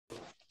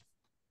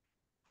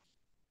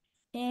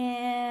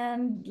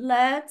And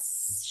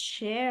let's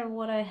share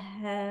what I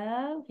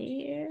have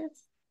here.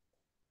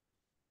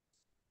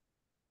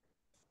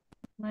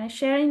 Am I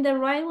sharing the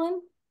right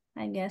one?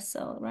 I guess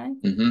so, right?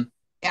 Mm-hmm.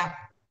 Yeah.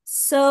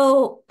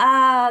 So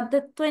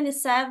the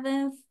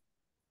 27th,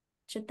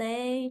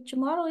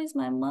 tomorrow is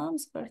my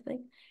mom's birthday.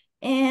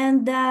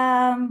 And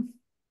come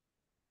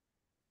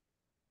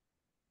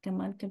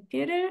on,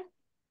 computer,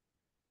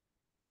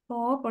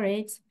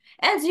 cooperates.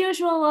 As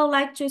usual, I'd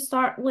like to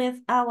start with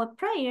our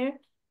prayer.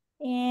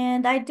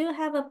 And I do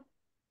have a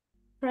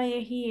prayer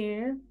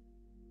here.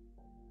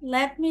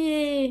 Let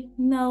me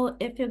know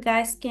if you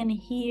guys can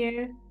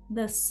hear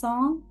the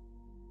song.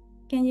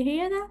 Can you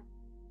hear that?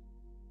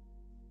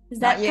 Is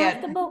Not that yet.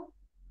 comfortable?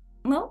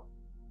 No?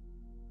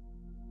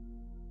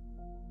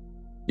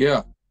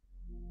 Yeah,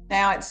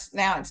 Now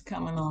it's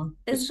coming on.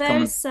 It's it's very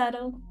coming.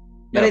 subtle.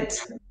 But Yeah.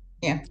 it's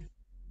yeah.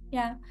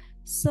 Yeah.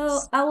 So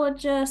I will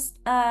just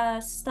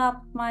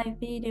stop my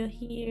video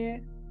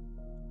here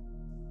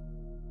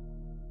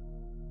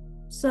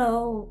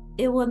so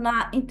it will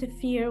not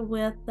interfere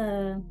with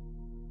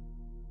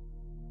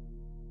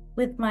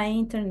my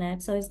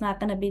internet, so it's not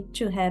gonna be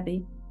too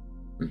heavy.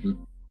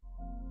 Mm-hmm.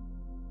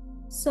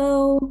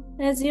 So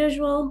as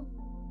usual,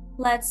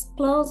 let's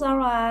close our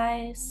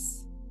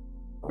eyes,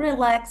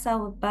 relax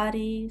our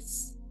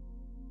bodies,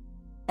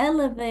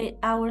 elevate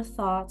our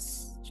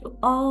thoughts to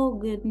all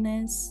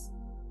goodness,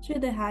 to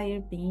the higher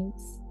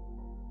beings.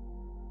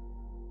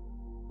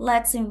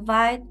 Let's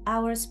invite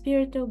our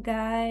spiritual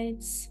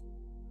guides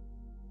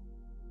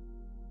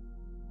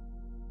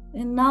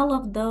and all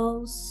of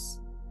those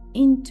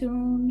in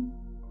tune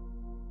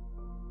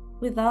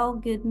with all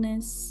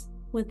goodness,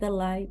 with the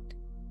light.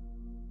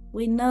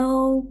 We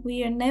know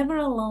we are never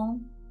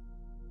alone.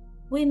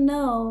 We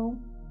know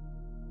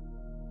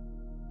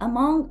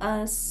among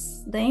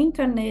us, the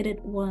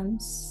incarnated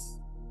ones,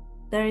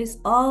 there is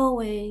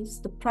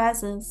always the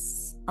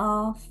presence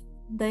of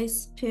the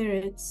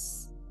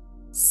spirits,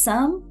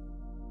 some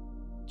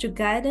to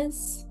guide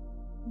us,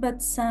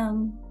 but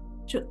some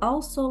to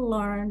also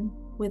learn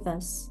with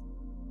us.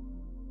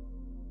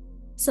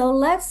 So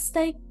let's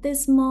take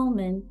this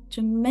moment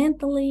to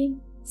mentally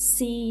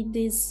see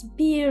this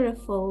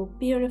beautiful,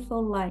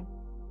 beautiful light.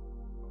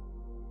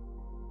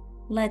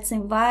 Let's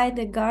invite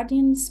the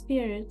guardian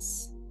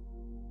spirits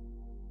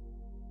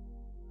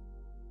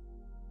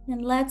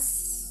and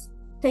let's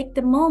take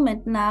the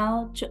moment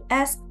now to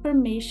ask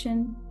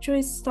permission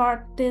to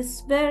start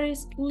this very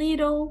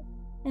little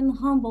and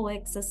humble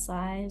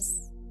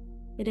exercise.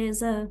 It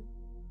is a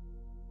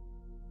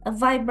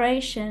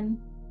vibration,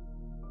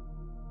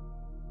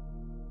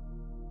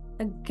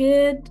 a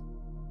good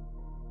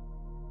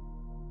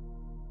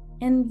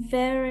and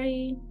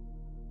very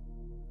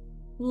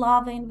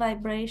loving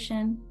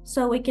vibration,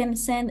 so we can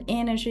send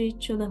energy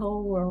to the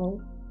whole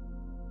world.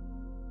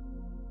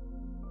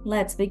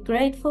 Let's be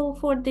grateful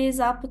for this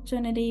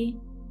opportunity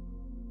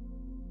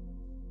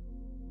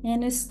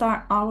and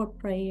start our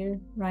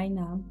prayer right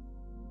now.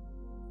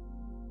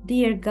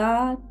 Dear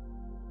God,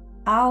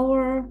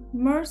 our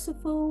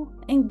merciful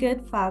and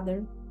good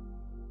Father,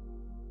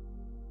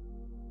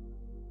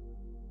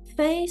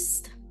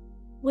 faced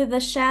with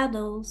the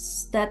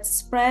shadows that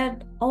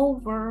spread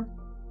over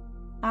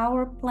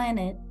our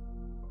planet,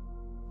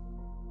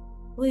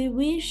 we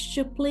wish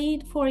to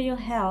plead for your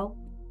help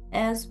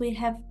as we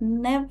have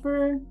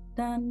never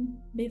done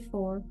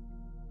before.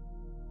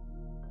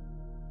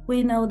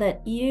 We know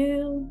that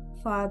you,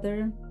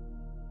 Father,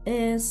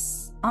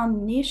 is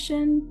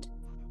omniscient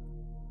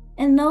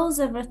and knows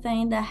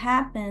everything that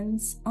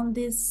happens on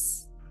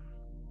this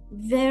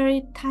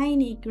very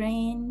tiny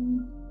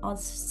grain of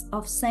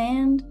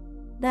sand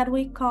that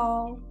we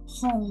call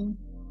home.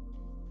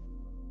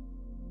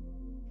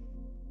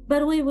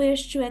 But we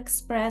wish to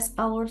express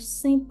our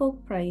simple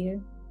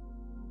prayer.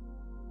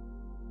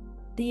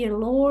 Dear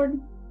Lord,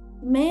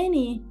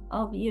 many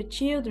of your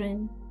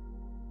children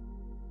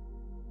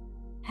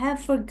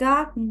have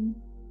forgotten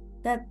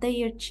that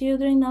they are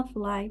children of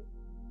light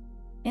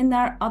and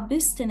are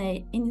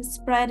obstinate in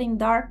spreading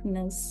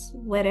darkness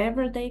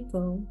wherever they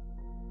go.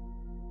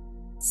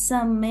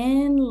 Some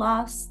men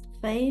lost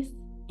faith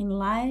in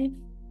life,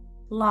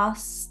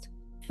 lost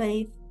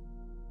faith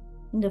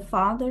in the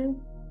Father,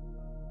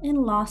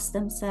 and lost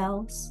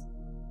themselves.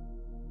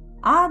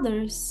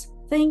 Others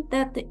think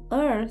that the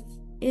earth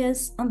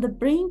is on the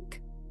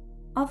brink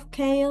of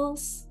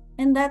chaos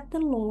and that the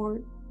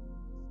Lord,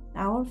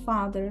 our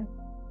Father,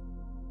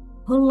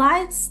 who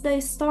lights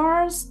the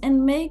stars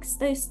and makes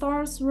the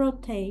stars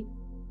rotate,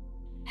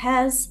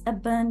 has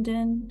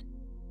abandoned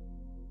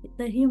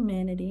the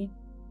humanity,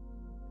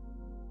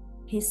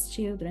 his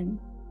children.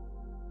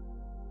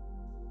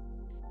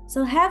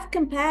 So have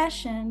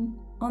compassion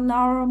on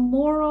our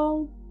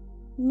moral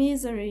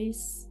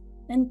miseries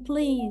and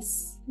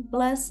please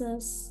bless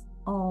us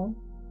all.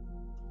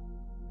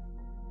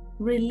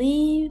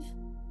 Relieve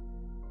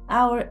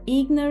our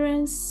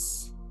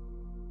ignorance,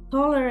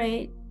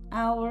 tolerate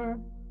our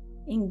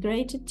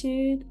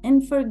ingratitude,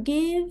 and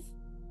forgive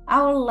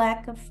our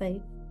lack of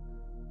faith,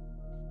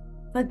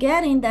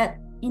 forgetting that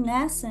in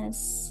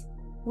essence,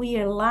 we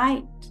are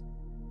light.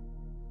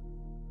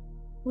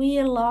 We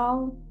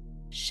allow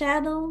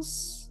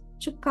shadows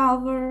to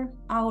cover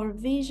our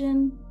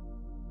vision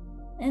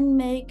and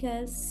make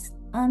us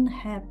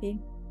unhappy.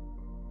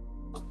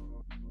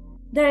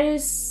 There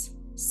is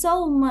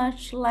so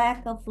much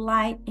lack of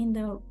light in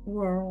the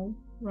world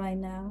right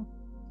now.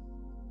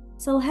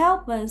 So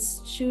help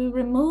us to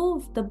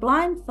remove the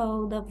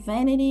blindfold of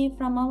vanity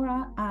from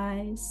our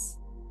eyes,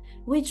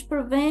 which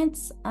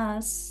prevents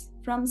us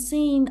from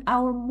seeing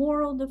our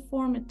moral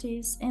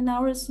deformities and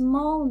our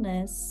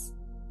smallness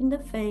in the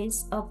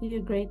face of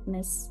your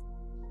greatness.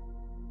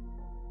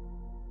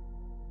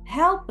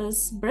 Help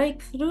us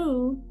break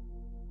through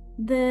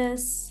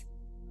this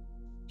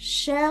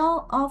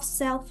shell of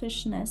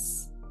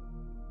selfishness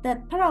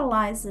that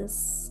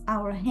paralyzes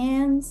our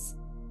hands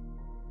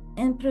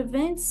and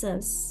prevents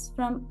us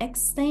from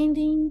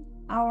extending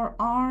our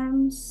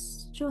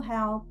arms to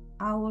help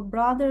our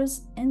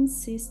brothers and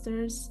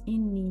sisters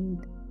in need.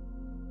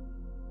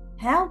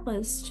 Help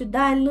us to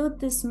dilute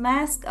this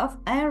mask of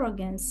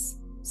arrogance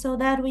so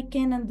that we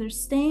can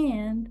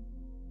understand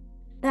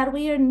that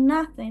we are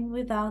nothing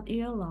without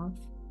your love.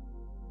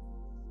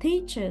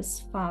 Teach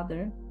us,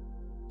 Father,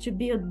 to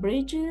build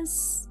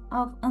bridges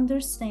of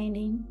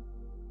understanding,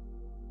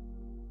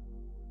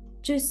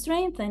 to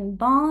strengthen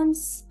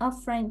bonds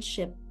of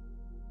friendship,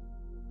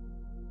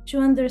 to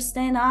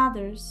understand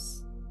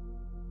others.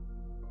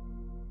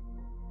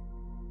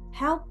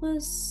 Help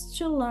us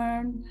to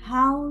learn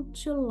how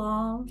to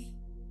love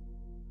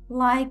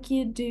like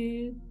you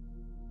do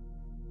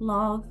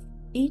love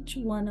each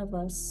one of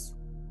us.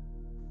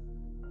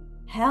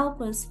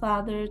 Help us,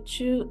 Father,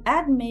 to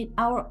admit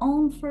our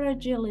own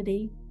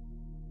fragility,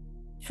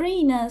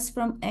 freeing us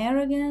from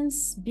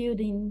arrogance,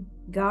 building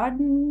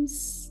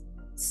gardens,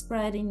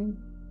 spreading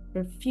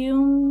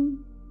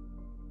perfume,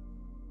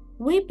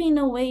 weeping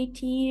away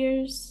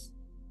tears,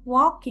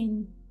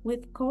 walking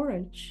with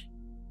courage,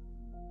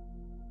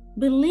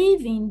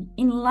 believing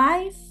in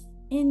life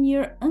in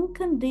your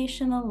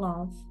unconditional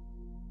love,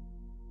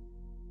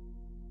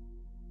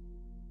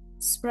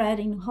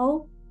 spreading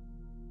hope,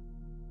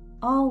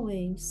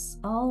 always,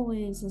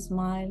 always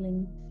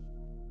smiling,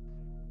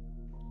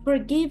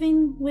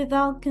 forgiving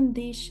without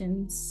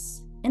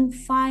conditions, and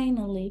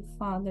finally,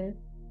 Father,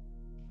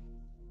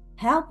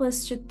 help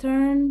us to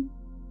turn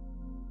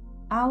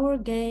our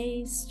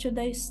gaze to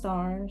the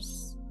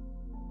stars,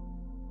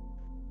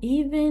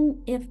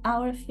 even if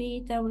our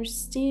feet are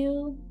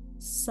still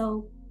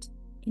soaked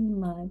in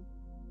mud.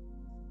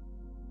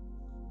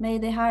 May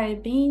the higher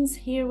beings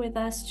here with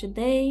us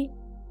today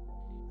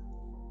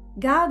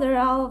gather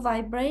our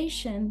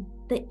vibration,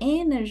 the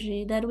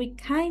energy that we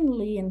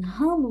kindly and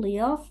humbly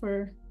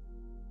offer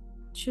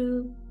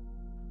to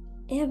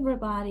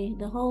everybody,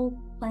 the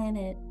whole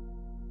planet.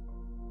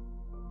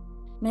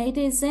 May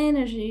this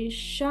energy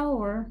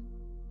shower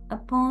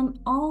upon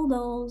all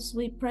those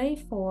we pray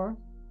for,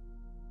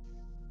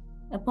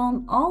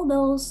 upon all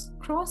those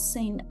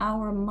crossing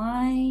our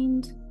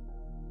mind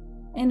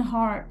and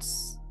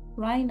hearts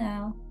right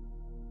now,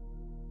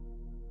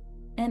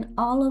 and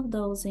all of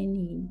those in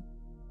need.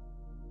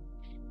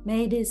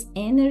 May this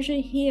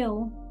energy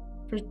heal,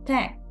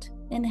 protect,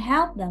 and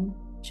help them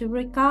to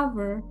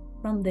recover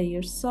from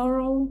their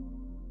sorrow,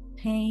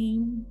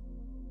 pain,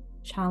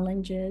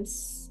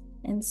 challenges,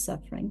 and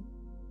suffering.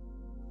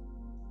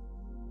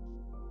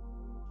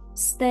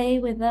 Stay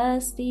with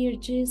us, dear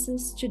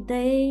Jesus,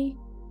 today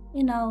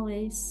and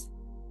always.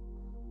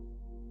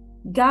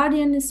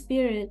 Guardian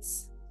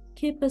spirits,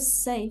 keep us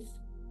safe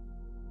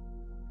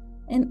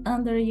and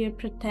under your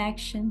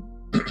protection.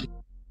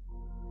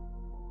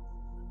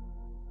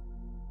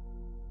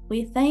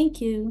 We thank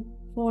you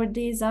for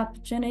this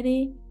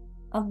opportunity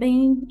of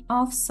being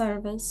of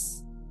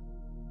service.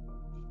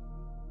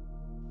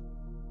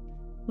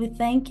 We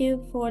thank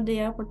you for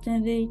the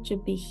opportunity to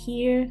be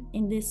here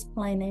in this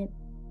planet.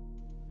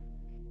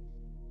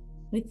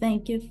 We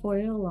thank you for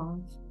your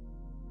love.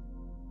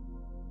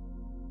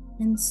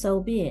 And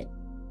so be it.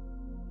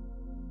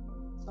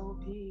 So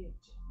be it.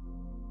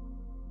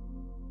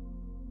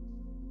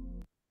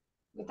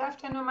 Good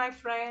afternoon, my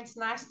friends.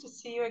 Nice to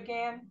see you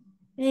again.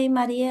 Hey,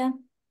 Maria.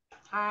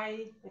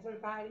 Hi,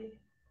 everybody.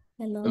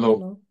 Hello, Hello.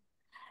 hello.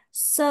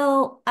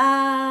 So,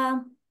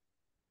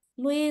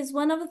 Luis,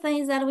 one of the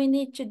things that we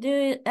need to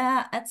do,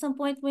 at some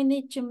point we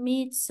need to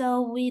meet,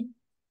 so we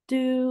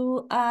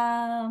do,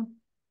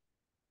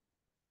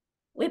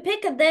 we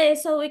pick a day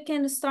so we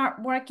can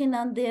start working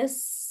on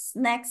this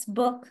next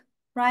book,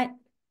 right?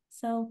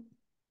 So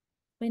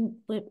we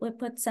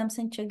put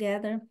something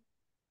together,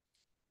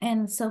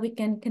 and so we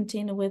can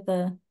continue with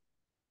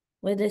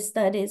the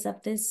studies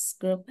of this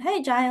group.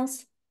 Hey,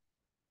 Giles.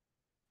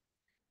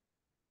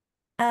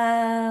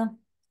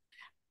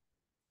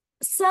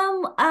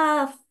 Some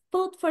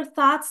food for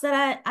thoughts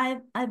that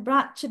I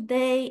brought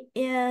today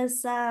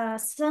is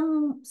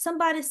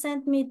somebody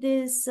sent me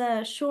this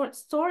short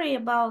story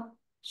about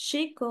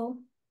Chico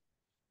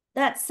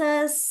that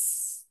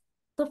says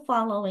the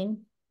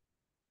following.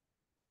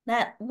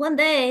 that one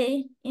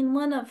day, in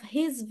one of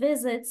his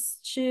visits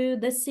to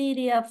the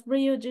city of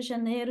Rio de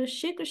Janeiro,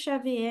 Chico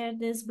Xavier,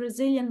 this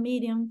Brazilian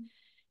medium,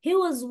 he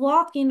was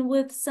walking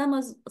with some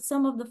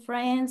of the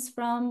friends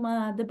from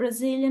the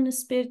Brazilian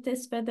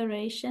Spiritist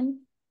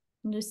Federation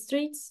in the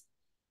streets,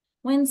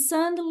 when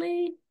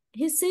suddenly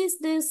he sees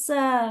this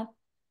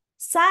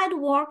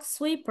sidewalk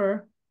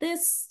sweeper.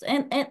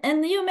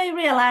 And you may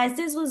realize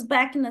this was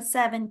back in the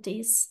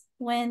 70s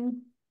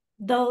when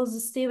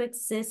those still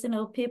exist,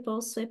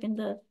 people sweeping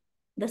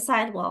the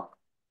sidewalk.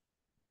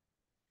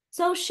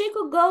 So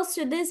Chico goes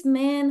to this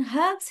man,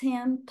 hugs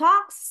him,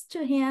 talks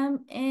to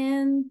him,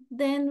 and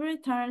then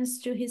returns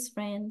to his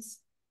friends.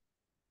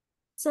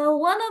 So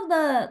one of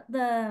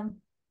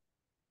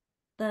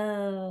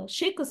the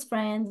Chico's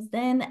friends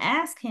then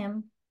asked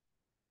him,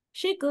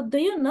 Chico, do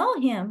you know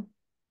him?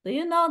 Do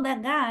you know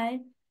that guy?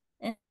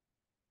 And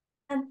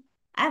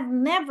I've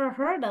never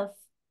heard of.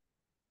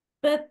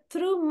 But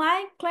through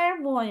my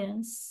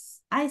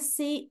clairvoyance, I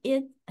see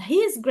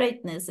his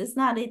greatness. It's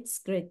not its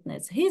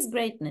greatness, his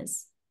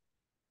greatness.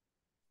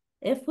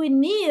 If we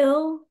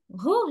knew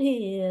who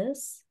he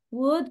is,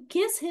 would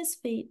kiss his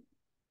feet.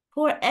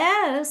 For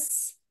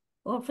us,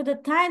 or for the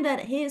time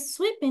that he is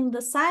sweeping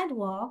the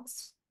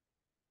sidewalks,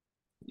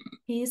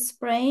 he is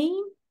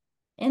praying,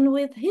 and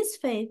with his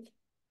faith,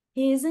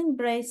 he is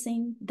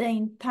embracing the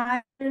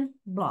entire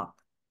block.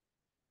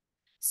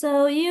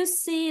 So you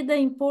see the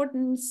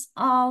importance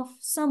of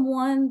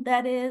someone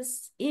that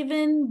is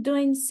even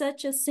doing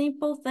such a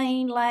simple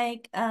thing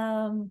like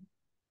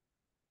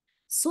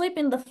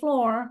sweeping the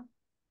floor,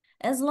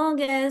 as long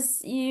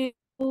as you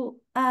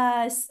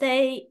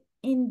stay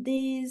in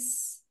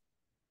this,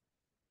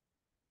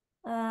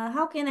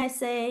 how can I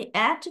say,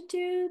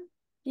 attitude,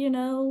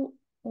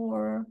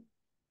 or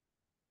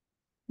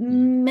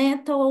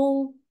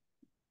mental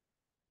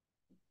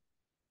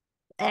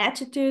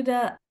attitude,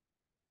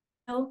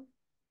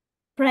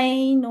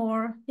 praying,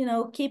 or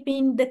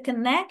keeping the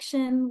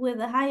connection with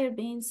the higher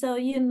being,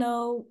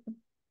 so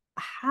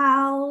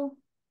how,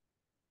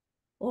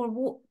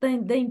 or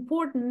the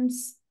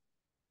importance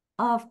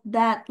of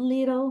that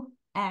little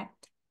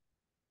act.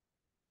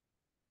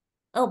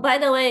 Oh, by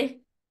the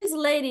way, this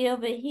lady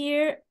over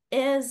here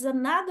is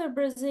another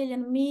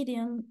Brazilian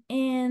medium,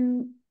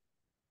 and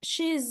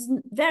she's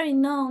very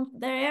known.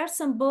 There are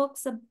some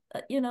books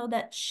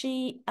that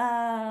she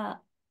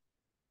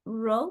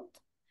wrote,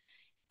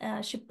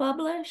 she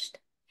published,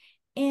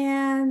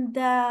 and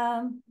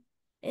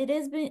it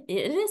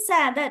is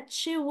sad that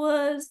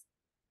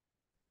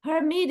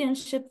her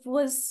mediumship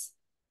was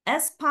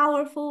as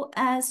powerful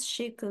as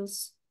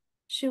Chico's.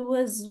 She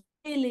was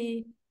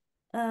really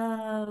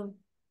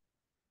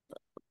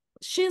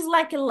she's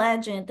like a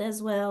legend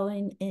as well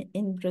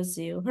in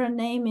Brazil. Her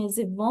name is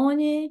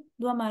Ivone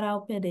do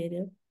Amaral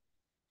Pereira.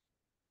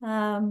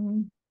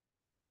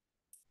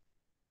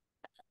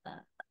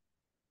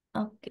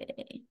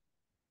 Okay.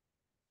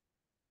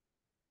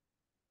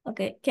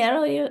 Okay,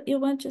 Carol, you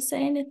want to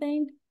say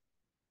anything?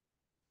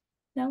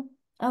 No?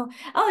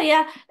 Oh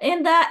yeah.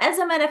 And as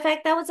a matter of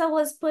fact, I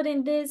was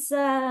putting this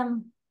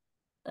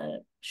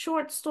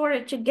short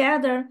story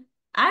together.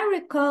 I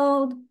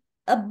recalled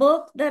a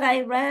book that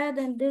I read,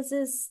 and this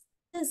is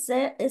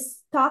it.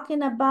 It's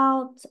talking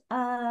about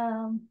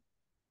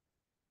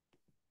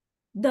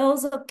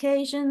those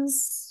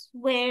occasions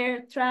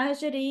where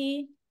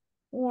tragedy,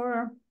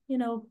 or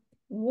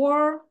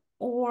war,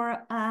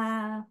 or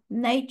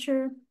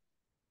nature,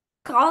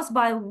 caused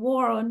by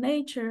war or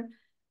nature,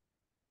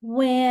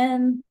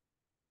 when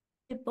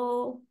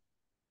people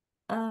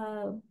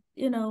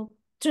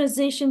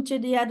transition to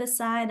the other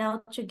side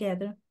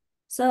altogether.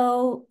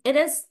 So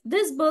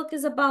this book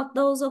is about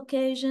those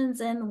occasions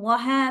and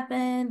what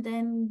happened,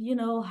 and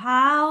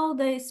how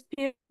the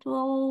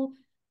spiritual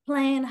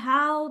plan,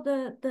 how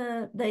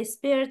the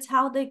spirits,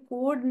 how they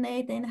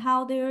coordinate and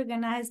how they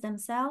organize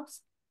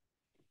themselves.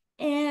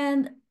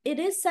 And it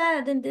is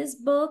said in this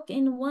book,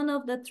 in one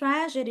of the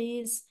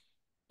tragedies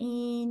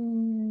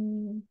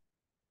in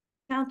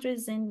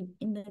countries in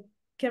the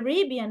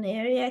Caribbean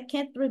area, I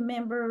can't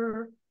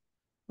remember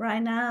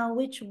right now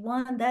which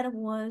one that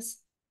was,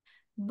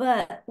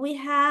 but we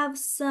have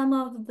some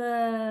of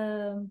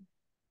the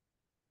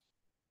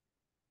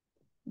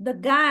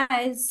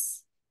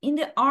guys in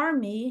the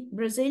army,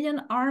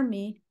 Brazilian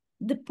army,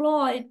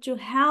 deployed to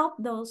help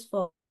those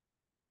folks,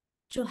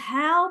 to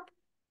help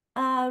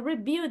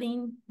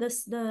rebuilding the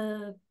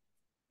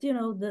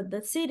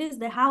cities,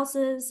 the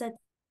houses.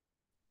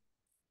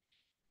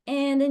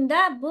 And in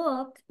that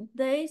book,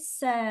 they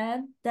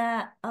said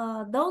that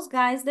those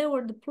guys, they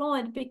were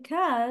deployed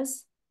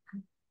because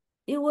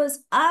it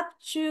was up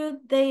to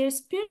their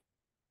spirit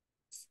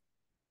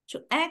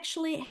to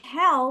actually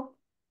help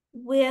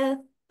with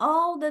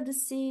all the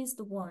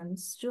deceased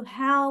ones, to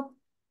help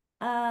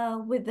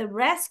with the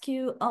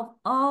rescue of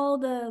all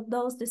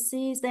those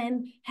deceased,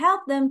 and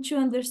help them to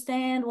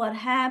understand what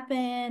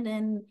happened,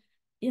 and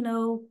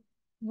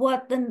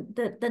what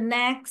the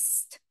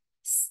next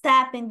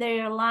step in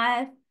their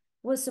life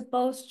was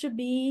supposed to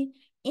be.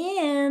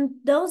 And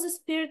those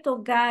spiritual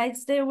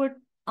guides, they were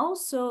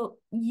also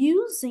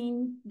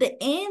using the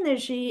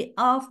energy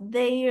of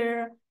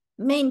their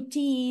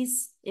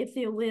mentees, if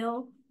you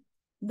will,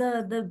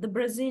 the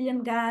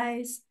Brazilian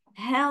guys,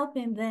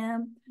 helping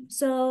them.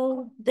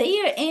 So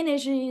their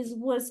energies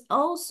was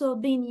also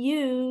being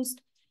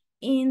used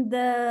in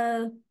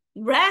the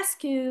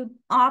rescue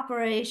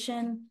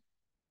operation,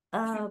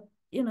 and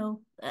it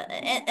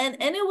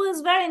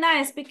was very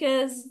nice,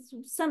 because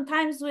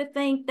sometimes we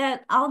think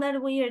that all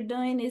that we are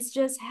doing is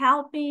just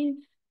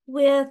helping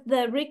with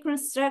the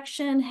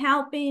reconstruction,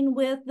 helping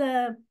with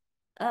the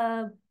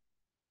uh,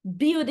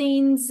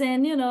 buildings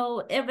and,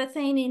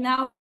 everything in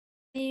our,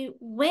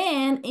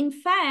 when in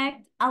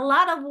fact a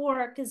lot of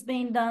work is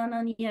being done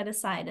on the other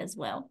side as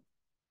well.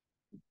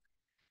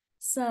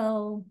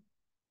 So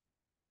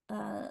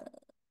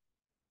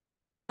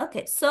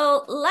okay,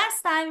 so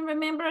last time,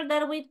 remember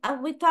that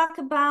we talked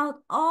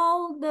about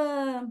all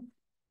the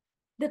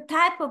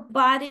type of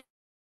body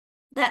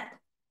that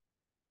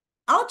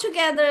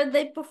altogether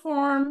they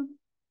perform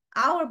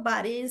our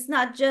bodies,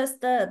 not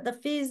just the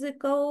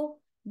physical,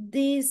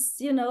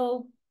 this,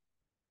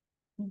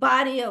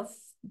 body of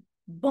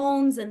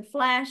bones and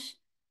flesh,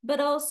 but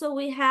also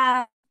we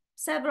have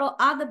several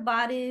other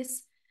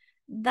bodies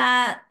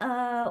that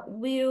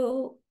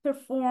will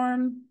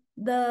perform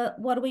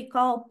what we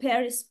call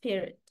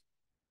perispirit.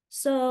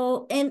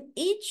 So in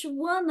each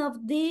one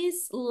of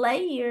these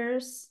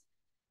layers,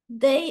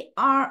 they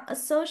are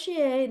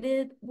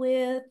associated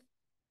with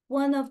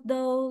one of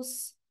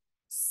those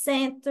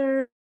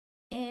center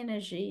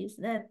energies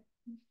that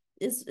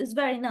is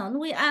very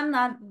known. I'm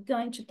not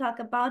going to talk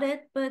about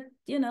it, but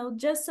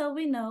just so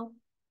we know,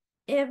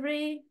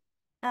 every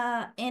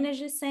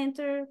energy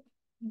center,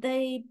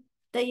 they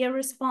are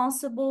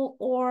responsible,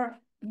 or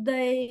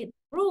they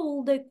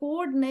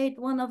coordinate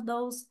one of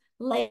those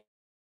layers.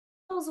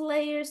 Those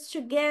layers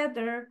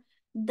together,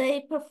 they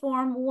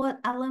perform what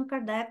Allan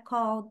Kardec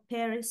called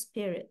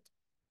perispirit.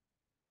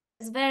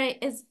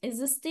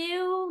 Is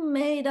still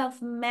made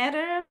of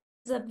matter.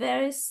 It's a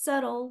very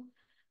subtle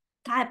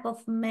type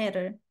of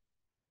matter.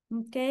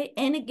 Okay,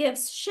 and it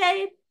gives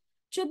shape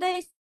to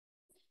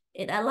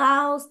it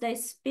allows the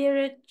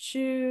spirit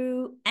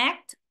to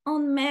act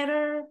on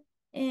matter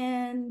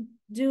and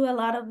do a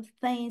lot of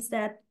things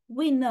that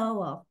we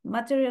know of,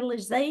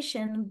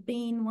 materialization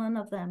being one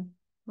of them,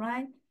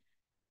 right?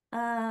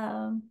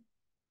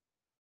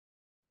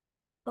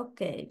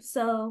 Okay,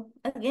 so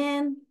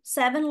again,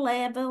 7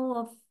 level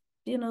of,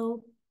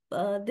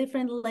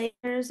 different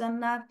layers.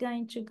 I'm not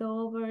going to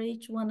go over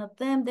each one of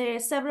them. There are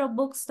several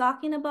books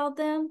talking about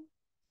them.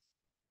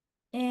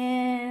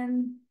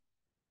 And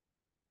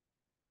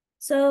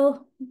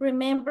so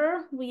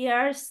remember, we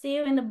are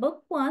still in the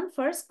book 1,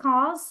 First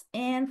Cause,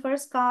 and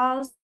First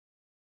Cause,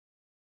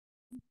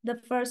 the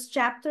first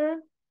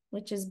chapter,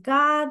 which is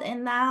God,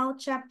 and now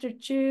chapter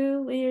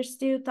 2, we are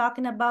still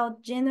talking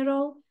about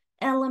general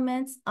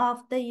elements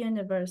of the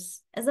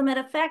universe. As a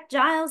matter of fact,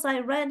 Giles, I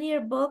read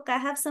your book. I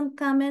have some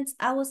comments.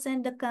 I will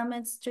send the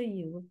comments to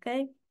you,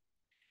 okay?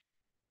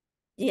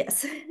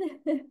 Yes.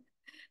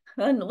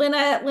 When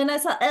I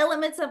saw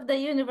elements of the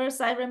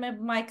universe, I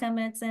remember my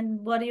comments and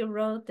what you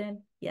wrote, and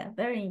yeah,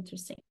 very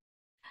interesting.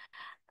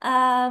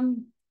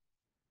 And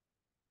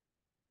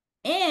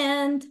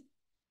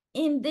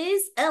in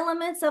these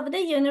elements of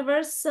the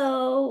universe,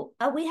 so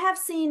we have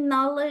seen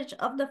knowledge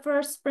of the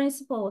first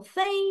principle of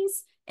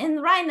things,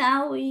 and right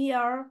now we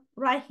are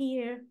right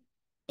here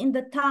in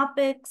the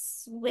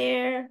topics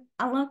where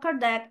Allan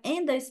Kardec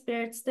and the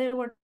spirits, they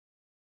were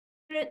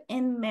spirit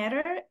and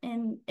matter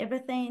and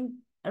everything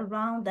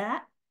around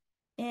that.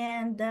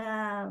 And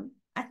I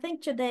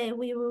think today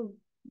we will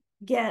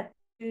get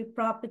to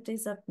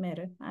properties of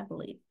matter, I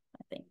believe,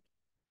 I think.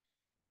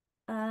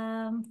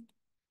 And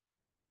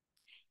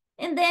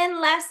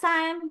then last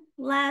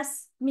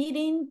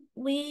meeting,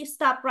 we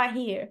stopped right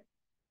here.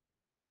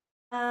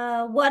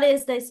 What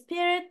is the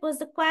spirit was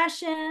the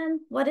question.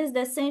 What is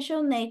the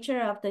essential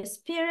nature of the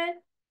spirit?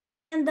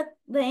 And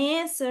the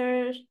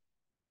answer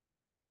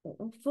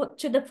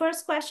to the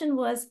first question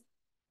was,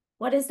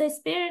 what is the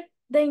spirit?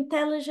 The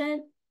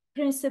intelligent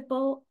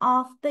principle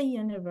of the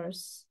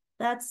universe.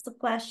 That's the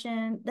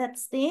question.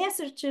 That's the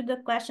answer to the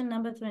question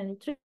number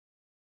 23,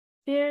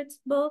 Spirit's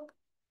book.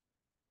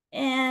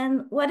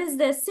 And what is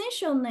the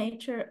essential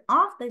nature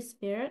of the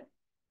spirit?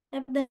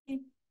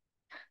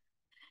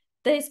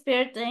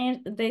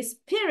 The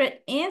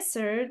spirit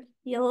answered,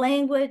 your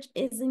language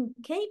is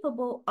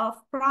incapable of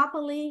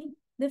properly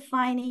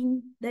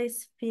defining the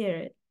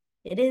spirit.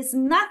 It is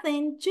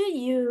nothing to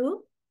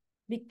you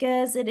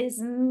because it is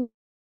a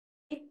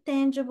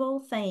tangible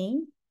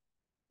thing,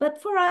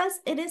 but for us,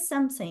 it is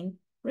something.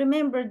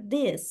 Remember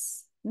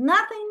this,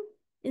 nothing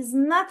is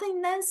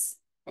nothingness,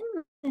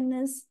 and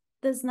nothingness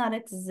does not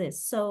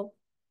exist. So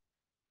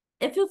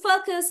if you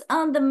focus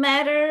on the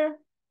matter,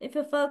 if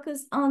you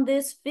focus on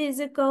this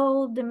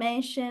physical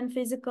dimension,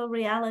 physical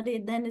reality,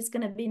 then it's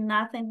going to be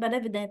nothing, but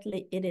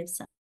evidently it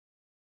is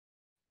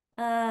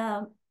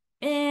something.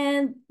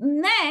 And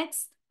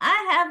next,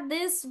 I have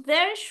this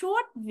very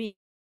short video.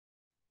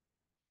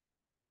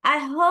 I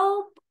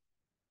hope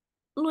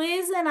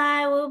Luis and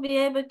I will be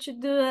able to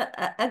do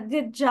a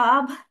good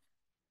job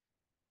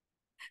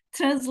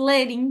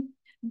translating.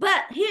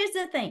 But here's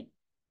the thing.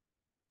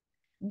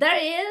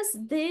 There is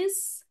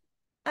this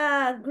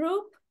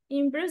group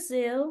in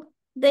Brazil.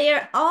 They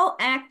are all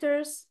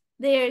actors.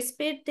 They are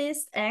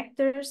spiritist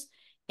actors.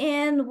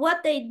 And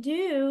what they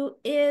do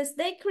is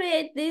they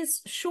create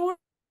these short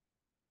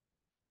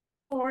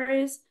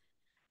stories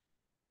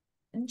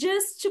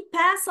just to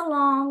pass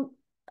along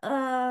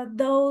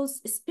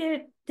those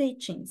spirit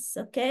teachings,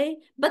 okay?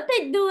 But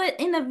they do it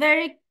in a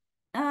very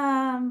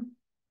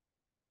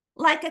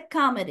like a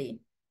comedy.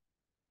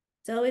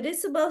 So it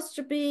is supposed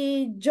to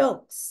be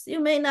jokes. You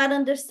may not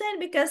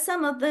understand because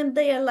some of them,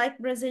 they are like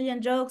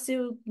Brazilian jokes.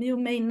 You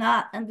may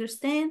not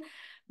understand,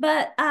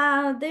 but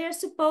they are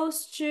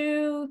supposed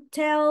to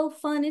tell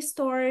funny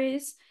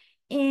stories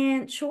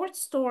and short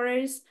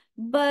stories,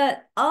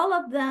 but all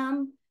of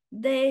them,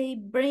 they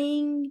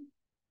bring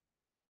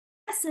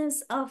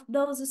essence of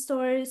those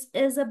stories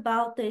is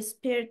about the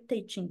spirit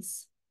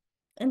teachings.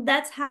 And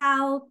that's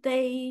how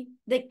they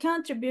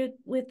contribute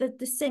with the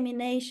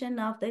dissemination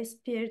of the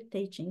spirit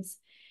teachings.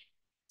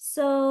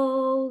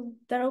 So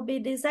there will be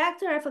this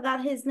actor, I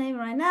forgot his name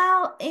right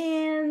now,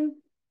 and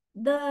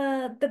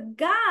the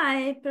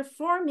guy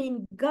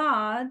performing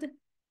God,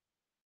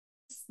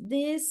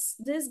 this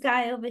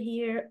guy over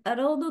here,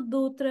 Haroldo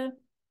Dutra.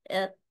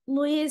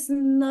 Luis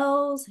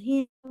knows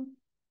him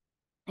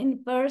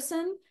in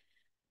person.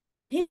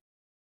 He's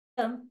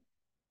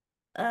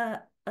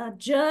a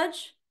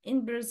judge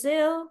in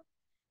Brazil,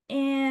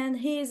 and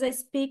he's a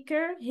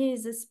speaker.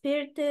 He's a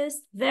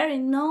spiritist, very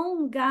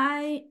known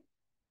guy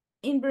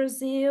in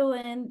Brazil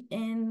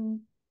and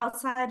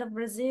outside of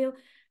Brazil.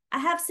 I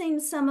have seen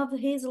some of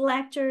his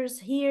lectures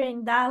here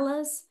in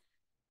Dallas.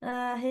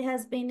 He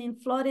has been in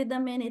Florida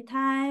many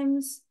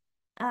times,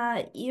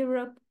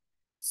 Europe.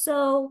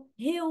 So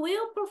he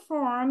will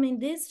perform in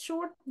this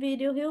short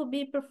video, he'll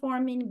be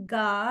performing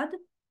God.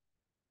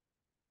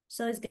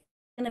 So it's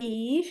gonna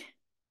be,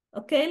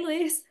 okay,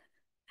 Luis?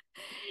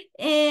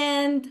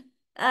 And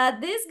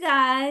this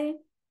guy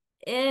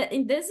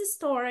in this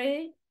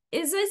story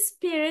is a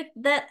spirit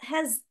that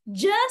has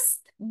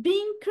just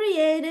been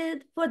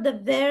created for the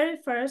very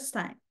first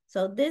time.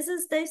 So this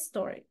is the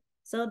story.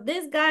 So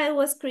this guy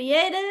was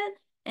created,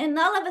 and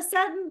all of a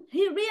sudden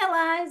he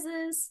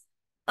realizes,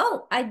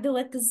 oh, I do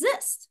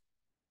exist.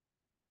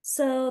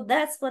 So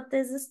that's what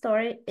this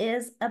story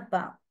is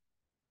about.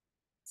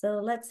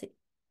 So let's see.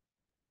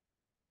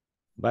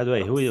 By the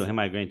way, who am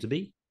I going to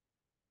be?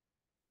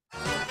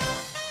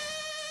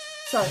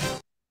 So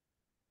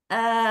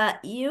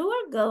you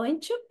are going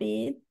to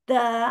be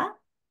the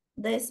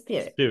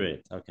spirit.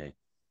 Spirit, okay.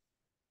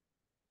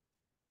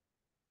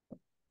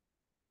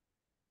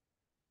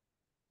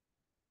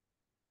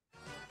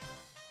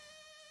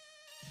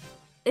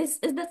 Is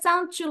the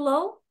sound too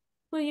low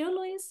for you,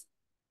 Luis?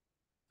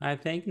 I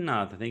think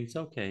not. I think it's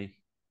okay.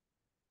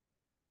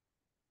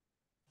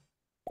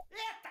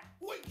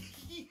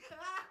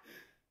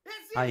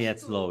 Ah, yeah,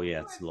 it's low.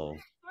 Yeah, it's low.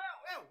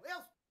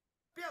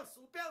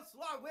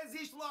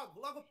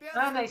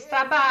 Ana,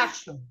 está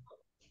baixo.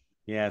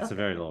 Yeah, it's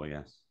very low,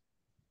 yes.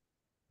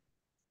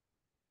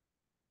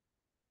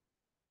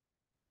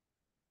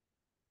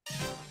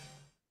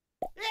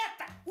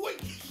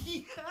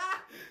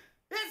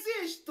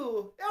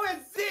 Existo! Eu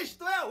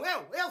existo!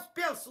 Eu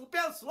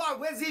penso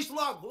logo, existo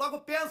logo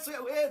penso,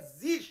 eu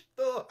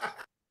existo!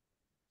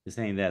 You're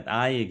saying that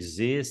I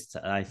exist,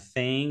 I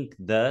think,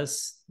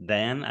 thus,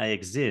 then I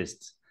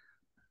exist.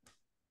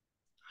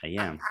 I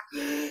am.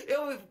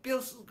 Eu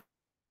penso...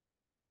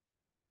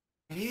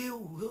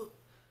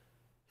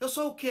 Eu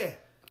sou o quê?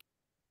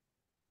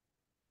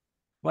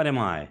 What am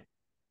I?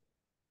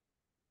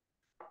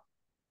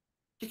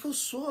 O que eu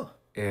sou?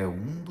 É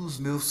dos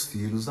meus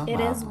filhos It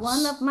is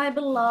one of amados. my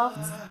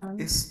beloved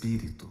sons,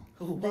 Espírito.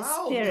 the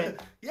Uau!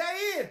 spirit. E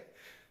aí?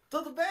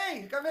 Tudo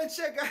bem? Acabei de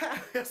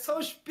chegar. Eu sou o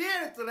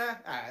espírito,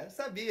 né? Ah, eu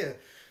sabia.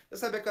 Eu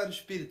sabia que eu era o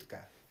espírito,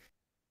 cara.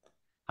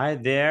 Hi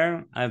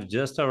there, I've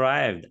just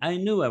arrived. I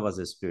knew I was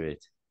a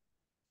spirit.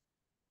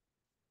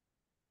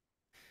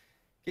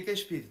 O que é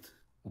espírito?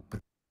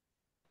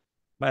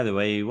 By the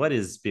way, what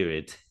is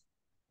spirit?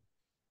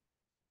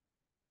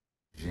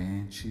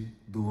 Gente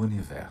do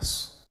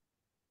universo.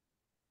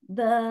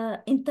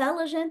 The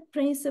intelligent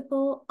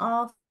principle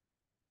of...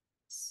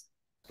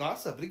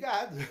 Nossa,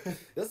 obrigado.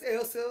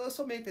 Eu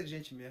sou meio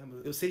inteligente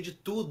mesmo. Eu sei de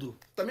tudo.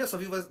 Também eu só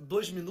vivo há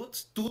 2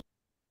 minutos. Tudo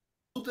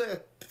é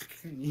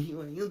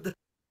pequenininho ainda.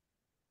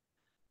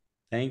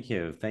 Thank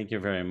you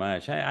very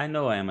much. I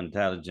know I'm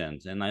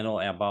intelligent and I know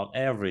about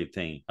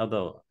everything,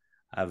 although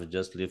I've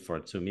just lived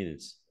for 2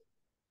 minutes.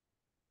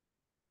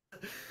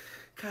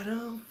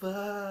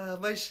 Caramba,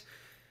 mas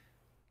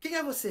quem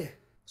é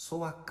você?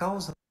 Sou a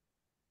causa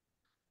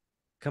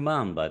Come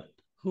on, but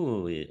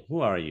who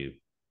are you?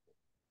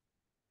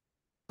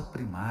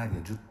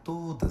 primária de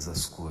todas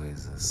as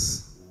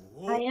coisas.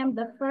 I am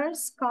the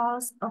first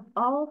cause of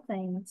all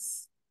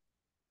things.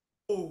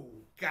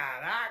 Oh,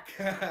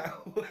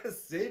 caraca,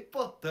 você é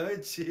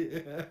importante.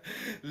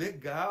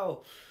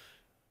 Legal.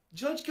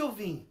 De onde que eu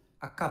vim?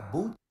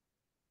 Acabou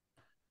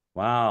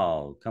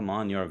Wow, come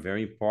on, you're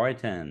very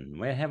important.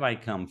 Where have I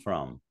come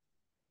from?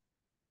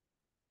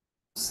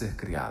 de ser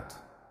criado.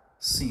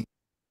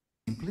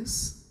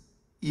 Simples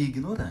e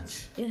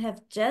ignorante. You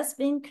have just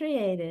been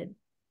created,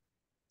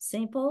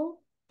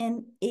 simple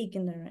and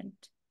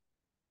ignorant.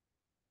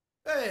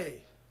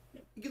 Ei,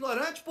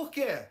 ignorante por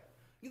quê?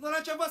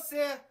 Ignorante é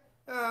você.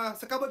 Ah,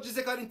 você acabou de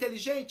dizer que eu era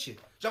inteligente?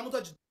 Já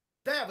mudou de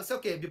ideia? Você é o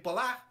quê?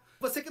 Bipolar?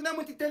 Você que não é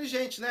muito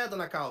inteligente, né,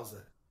 dona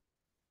Causa?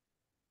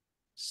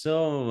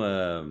 So,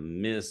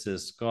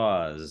 Mrs.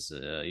 Cos,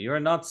 you're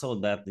not so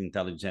that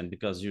intelligent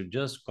because you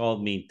just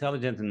called me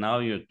intelligent and now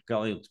you're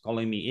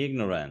calling me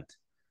ignorant.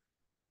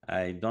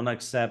 I don't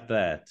accept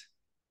that.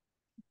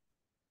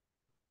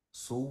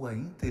 Sou a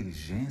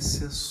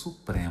inteligência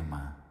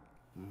suprema.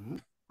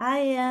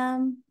 I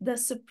am the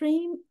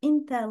supreme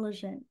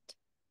intelligent.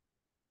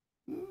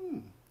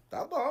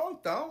 Tá bom,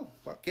 então.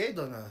 Ok,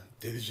 dona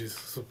Inteligência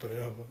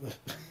Suprema.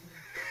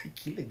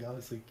 Que legal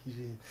isso aqui,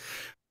 gente.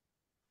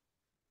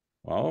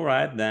 All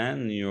right,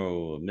 then,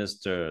 you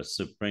Mr.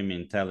 Supreme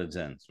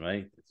Intelligence,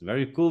 right? It's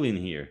very cool in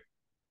here.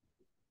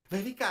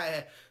 Vem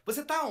cá,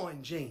 você tá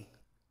onde, hein?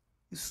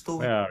 Estou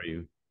Where are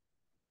you?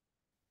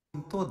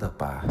 em toda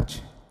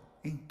parte,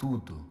 em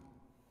tudo.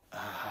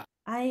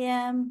 I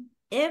am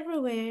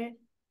everywhere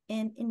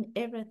and in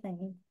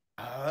everything.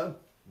 Ah,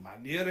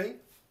 maneiro, hein?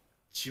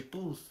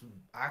 Tipo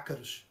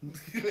ácaros.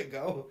 Que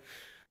legal.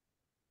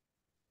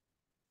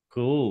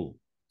 Cool,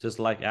 just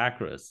like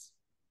Acros.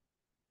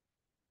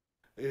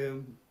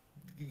 Eu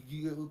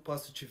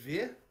posso te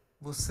ver?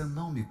 Você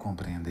não me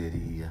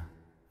compreenderia.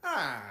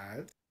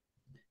 Ah,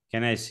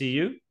 Can I see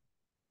you?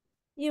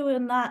 You will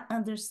not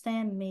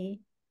understand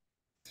me.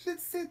 deixa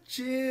de ser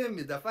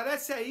tímida.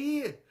 Aparece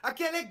aí.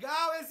 Aqui é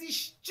legal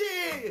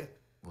existir.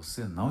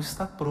 Você não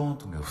está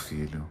pronto, meu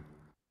filho.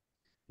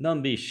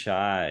 Don't be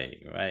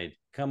shy, right?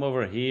 Come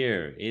over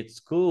here. It's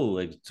cool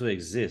to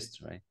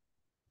exist, right?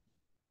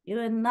 You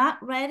are not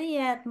ready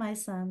yet, my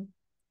son.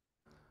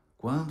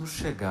 Quando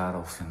chegar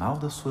ao final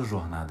da sua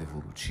jornada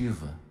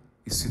evolutiva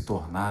e se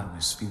tornar um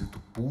espírito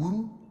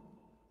puro,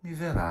 me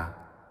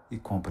verá e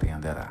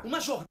compreenderá. Uma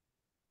jornada.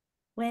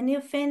 When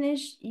you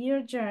finish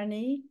your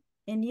journey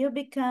and you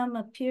become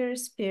a pure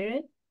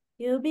spirit,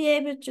 you'll be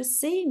able to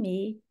see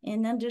me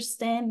and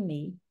understand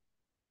me.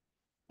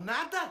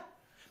 Nada?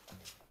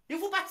 Eu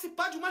vou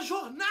participar de uma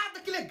jornada,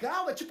 que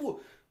legal! É tipo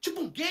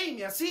um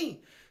game,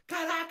 assim?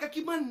 Caraca,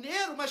 que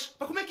maneiro! Mas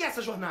como é que é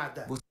essa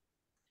jornada?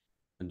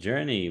 A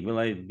journey? Will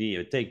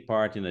I take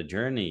part in a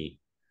journey?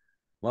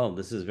 Well,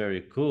 this is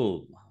very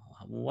cool.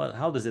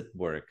 How does it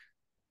work?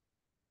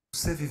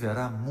 Você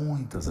viverá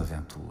muitas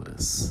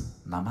aventuras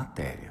na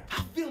matéria.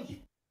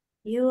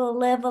 You will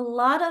live a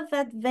lot of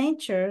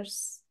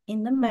adventures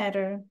in the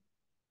matter.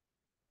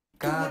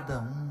 Cada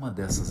uma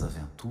dessas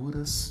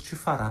aventuras te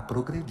fará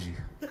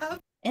progredir.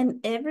 And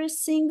every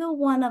single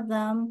one of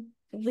them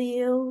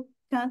will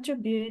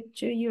contribute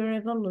to your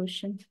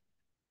evolution.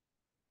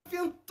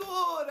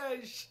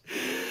 Aventuras!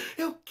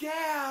 Eu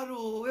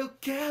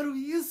quero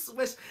isso,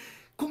 mas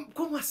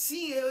como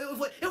assim? Eu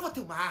vou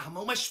ter uma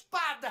arma, uma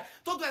espada!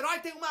 Todo herói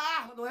tem uma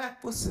arma, não é?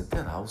 Você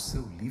terá o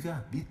seu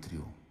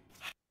livre-arbítrio.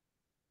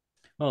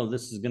 Oh,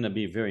 this is gonna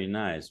be very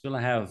nice. Will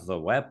I have a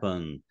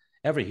weapon?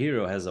 Every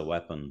hero has a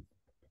weapon.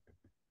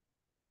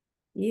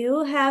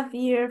 You have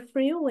your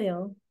free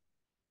will.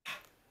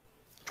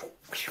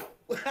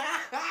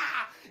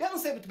 Eu não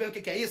sei muito bem o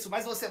que é isso,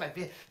 mas você vai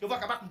ver. Eu vou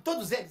acabar com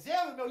todos eles. Eu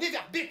e meu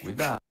livre-arbítrio.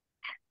 Cuidado.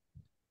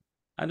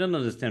 I don't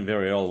understand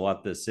very well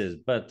what this is,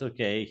 but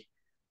okay.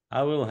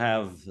 I will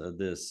have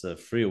this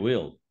free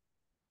will.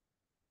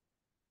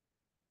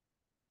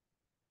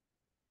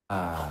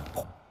 Ah,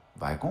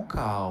 vai com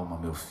calma,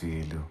 meu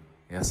filho.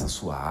 Essa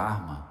sua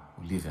arma,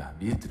 o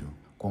livre-arbítrio,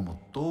 como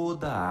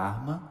toda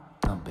arma,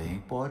 também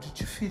pode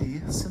te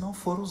ferir se não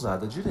for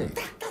usada direito.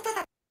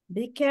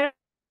 Be careful.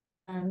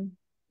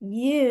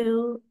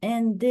 You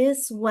and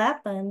this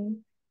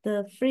weapon,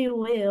 the free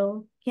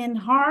will, can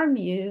harm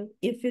you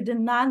if you do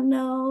not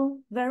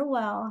know very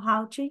well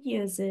how to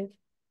use it.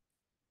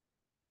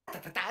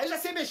 Eu já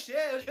sei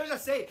mexer, eu já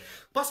sei.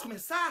 Posso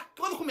começar?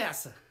 Quando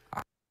começa?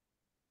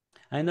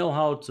 I know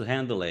how to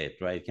handle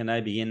it, right? Can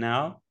I begin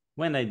now?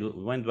 When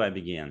do I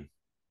begin?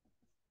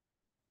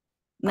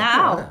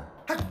 Now,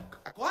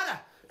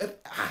 Agora?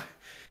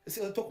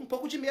 Eu tô com um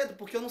pouco de medo,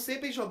 porque eu não sei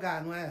bem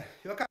jogar, não é?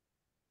 Eu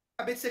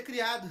acabei de ser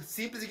criado,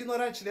 simples e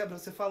ignorante, lembra?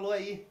 Você falou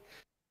aí.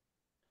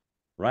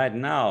 Right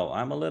now,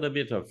 I'm a little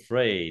bit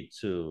afraid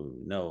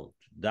to,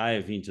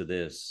 dive into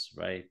this,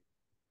 right?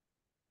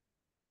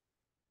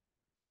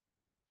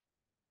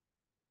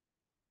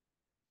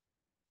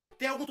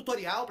 Tem algum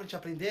tutorial pra gente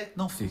aprender?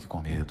 Não fique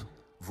com medo.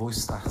 Vou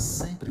estar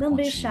sempre don't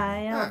be contigo.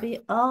 shy. I'll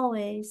be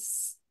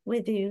always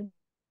with you.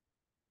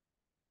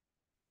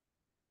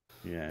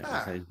 Yeah.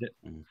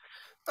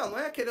 Não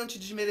é querendo te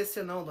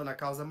desmerecer não, dona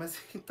Causa, mas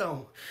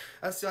então,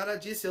 a senhora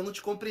disse, eu não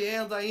te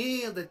compreendo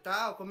ainda e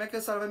tal, como é que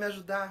a senhora vai me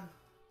ajudar?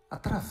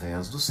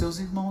 Através dos seus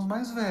irmãos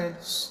mais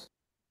velhos.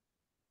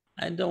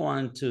 I don't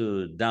want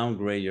to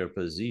downgrade your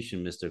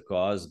position, Mr.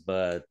 Cos,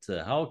 but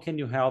how can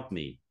you help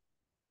me?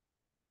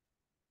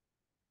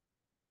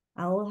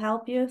 I will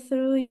help you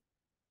through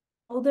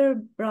older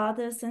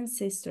brothers and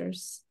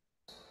sisters.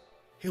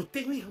 Eu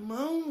tenho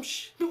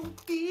irmãos! Meu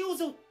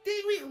Deus, eu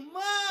tenho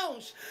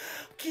irmãos!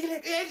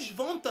 Eles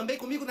vão também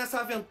comigo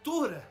nessa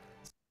aventura?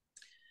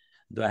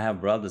 Do I have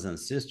brothers and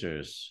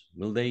sisters?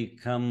 Will they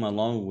come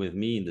along with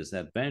me in this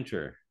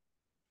adventure?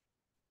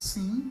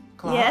 Sim,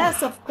 claro.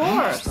 Yes, of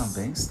Muitos course.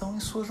 também estão em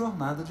sua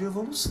jornada de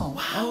evolução.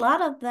 A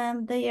lot of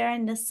them, they are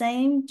in the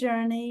same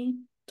journey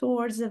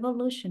towards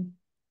evolution.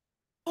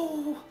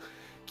 Oh,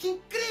 que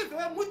incrível!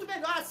 É muito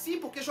melhor assim,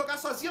 porque jogar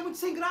sozinho é muito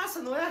sem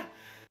graça, não é?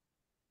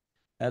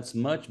 That's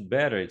much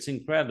better. It's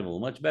incredible.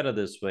 Much better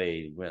this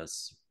way.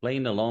 Whereas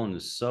playing alone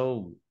is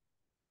so,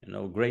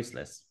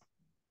 graceless.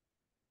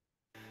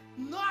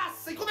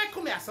 Nossa, e como é que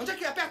começa? Onde é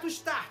que aperta o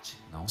start?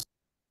 Não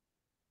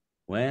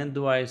When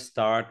do I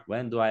start?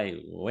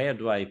 Where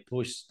do I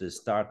push the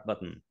start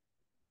button?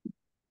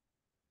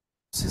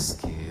 se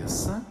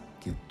esqueça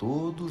que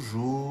todo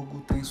jogo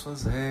tem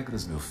suas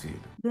regras, meu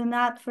filho. Do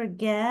not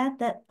forget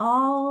that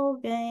all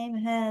game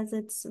has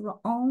its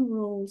own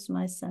rules,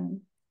 my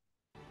son.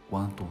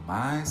 Quanto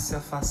mais se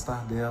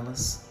afastar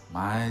delas,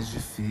 mais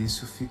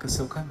difícil fica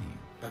seu caminho.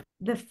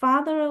 The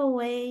farther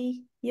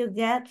away you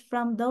get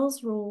from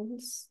those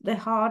rules, the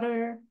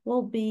harder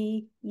will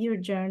be your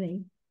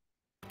journey.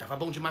 Tava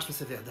bom demais pra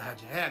ser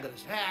verdade.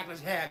 Regras, regras,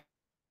 regras.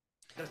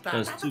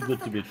 That's too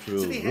good to be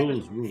true. Sim,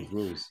 Rules, rules,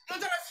 rules.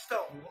 Onde elas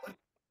estão? Onde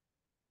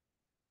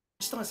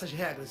estão essas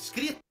regras?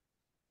 Escritas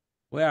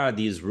Where are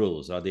these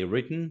rules? Are they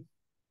written?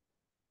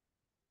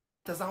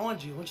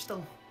 aonde? Onde estão?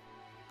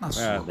 Na Where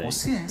sua are they?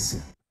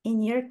 consciência.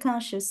 In your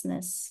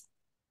consciousness.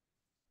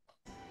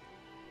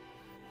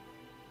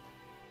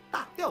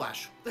 Ah, eu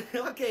acho.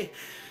 Ok.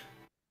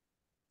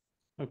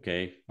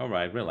 Okay, all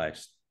right,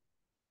 relax.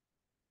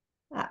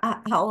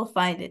 I will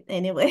find it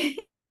anyway.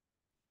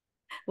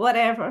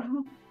 Whatever.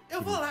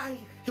 Eu vou lá,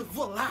 hein? Eu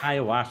vou lá. Ah,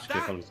 eu acho que Tá?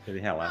 eu falei que ele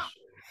relaxa.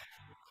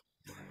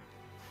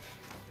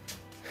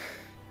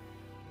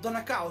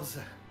 Dona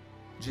Causa,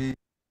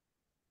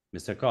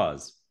 Mr.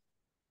 Cos,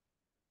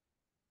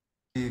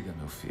 Diga,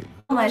 meu filho.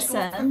 eu My acho que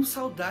eu vou ficar com son.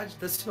 saudade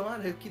da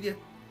senhora. Eu queria...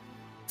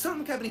 A senhora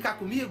não quer brincar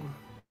comigo?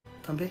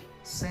 Também?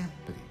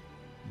 Sempre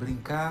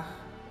brincar.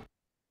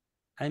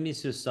 I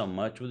miss you so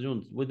much.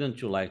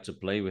 Wouldn't you like to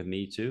play with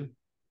me too?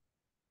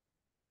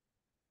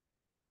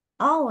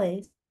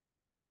 Always.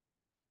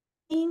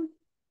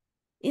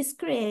 Is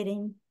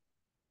creating.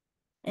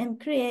 And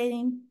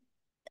creating,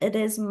 it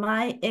is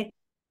my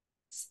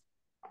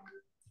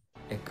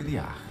É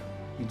criar.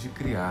 E de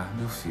criar,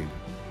 meu filho.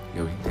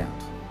 Eu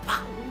entendo.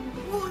 Ah,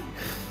 ui.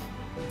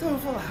 Então eu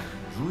vou lá.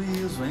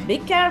 Juízo, hein? Be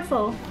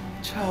careful.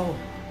 Tchau.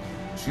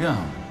 Te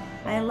amo.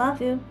 I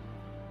love you.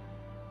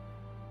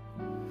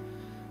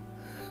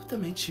 Eu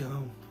também te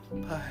amo,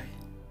 pai.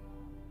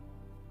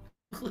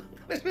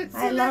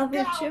 I love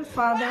you too,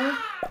 Father.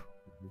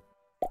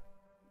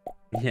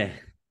 Yeah.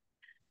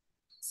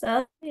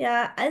 So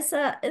yeah, it's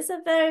a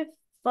very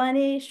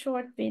funny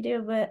short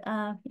video, but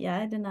yeah,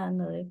 I do not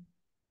know if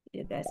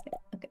you guys can.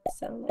 Okay,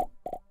 so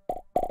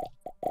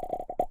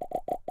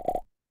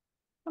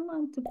come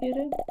on,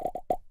 computer.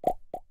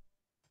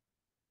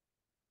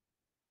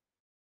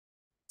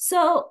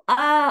 So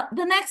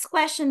the next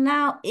question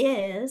now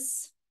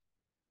is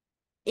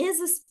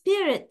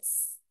spirit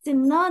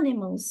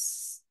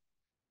synonymous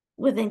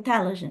with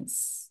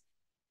intelligence?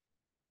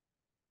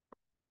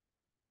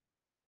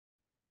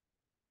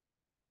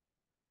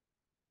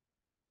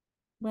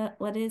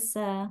 What do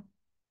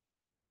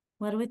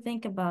we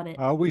think about it?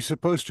 Are we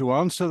supposed to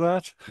answer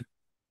that?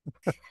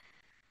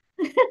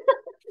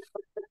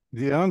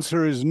 The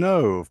answer is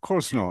no, of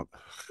course not.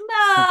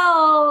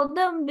 No,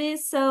 don't be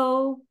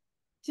so,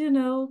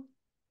 no,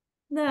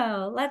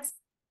 let's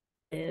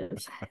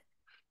live.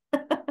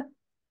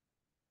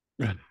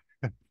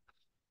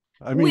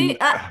 I mean,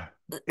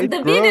 it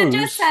the video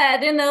just grows.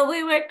 said,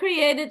 we were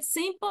created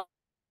simple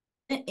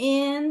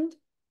and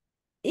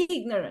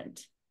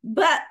ignorant,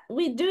 but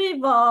we do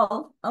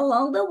evolve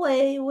along the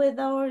way with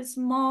our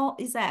small,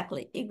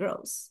 exactly, it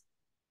grows.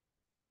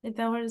 With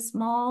our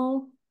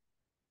small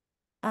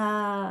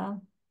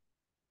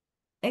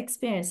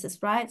experiences,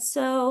 right?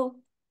 So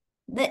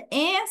the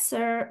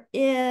answer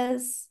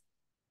is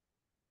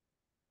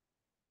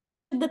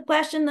the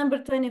question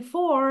number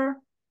 24.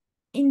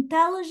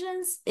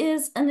 Intelligence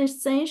is an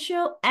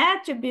essential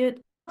attribute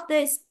of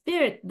the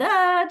spirit.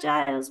 Duh,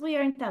 Giles, we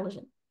are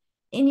intelligent.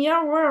 In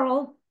your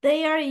world,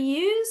 they are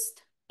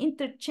used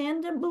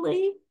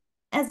interchangeably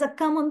as a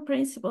common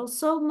principle,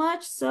 so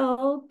much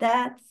so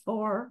that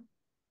four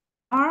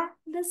are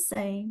the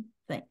same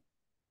thing.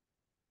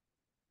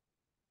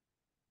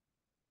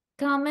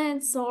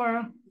 Comments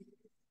or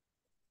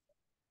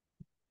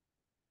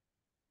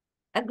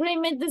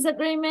agreement,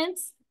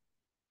 disagreements?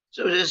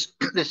 So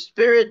the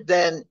spirit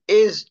then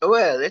is,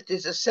 well, it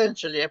is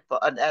essentially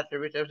an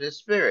attribute of the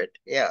spirit.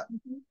 Yeah.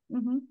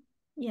 Mm-hmm.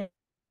 Yeah.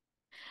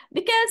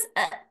 because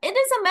it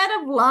is a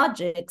matter of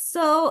logic.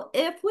 So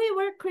if we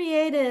were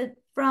created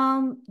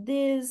from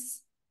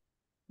this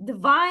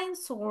divine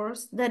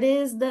source that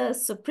is the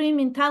supreme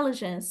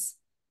intelligence,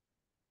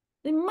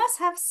 we must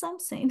have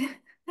something,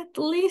 at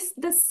least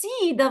the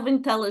seed of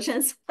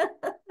intelligence,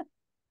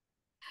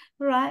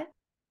 right?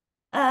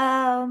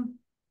 The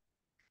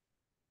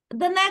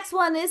next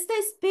one is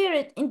the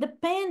spirit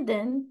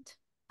independent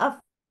of,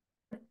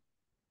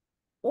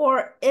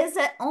 or is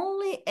it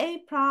only a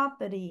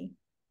property?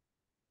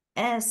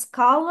 As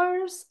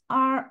colors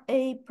are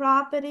a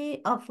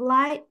property of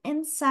light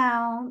and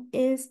sound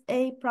is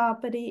a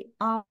property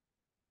of,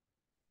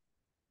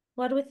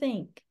 what do we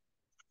think?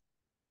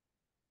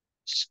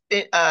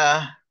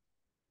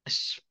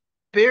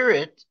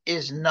 Spirit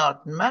is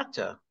not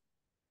matter.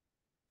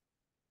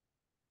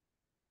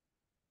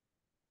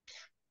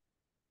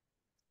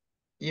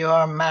 You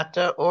are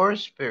matter or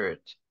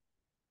spirit.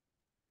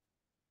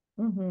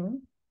 Mm-hmm.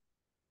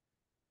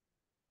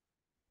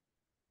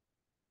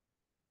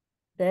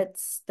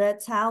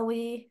 That's how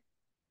we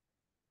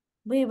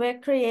were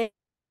created.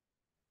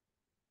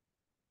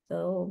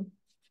 So,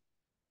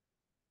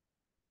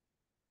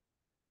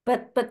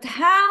 but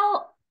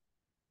how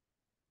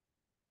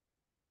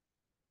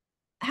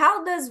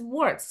does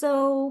work?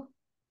 So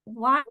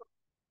why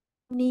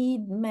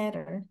need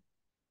matter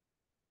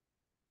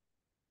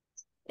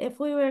if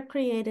we were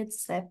created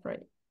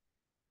separate?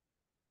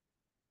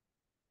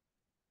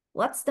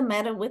 What's the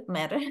matter with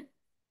matter?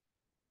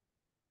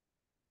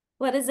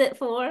 What is it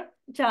for,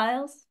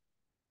 Giles?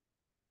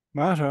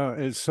 Matter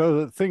is so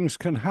that things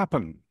can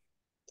happen.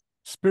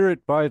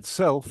 Spirit by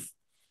itself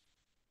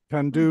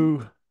can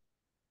do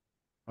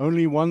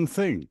only one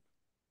thing,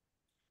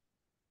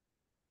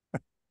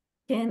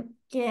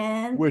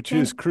 which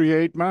is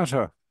create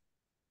matter.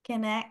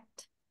 Can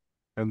act.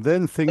 And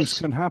then things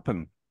can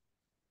happen.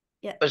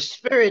 Yeah. But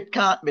spirit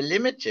can't be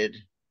limited.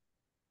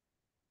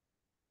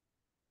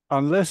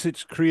 Unless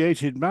it's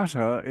created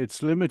matter,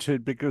 it's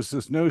limited because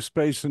there's no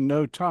space and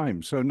no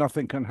time, so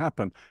nothing can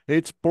happen.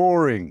 It's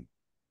boring.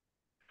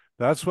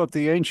 That's what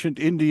the ancient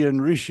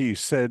Indian rishis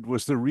said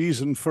was the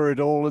reason for it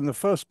all in the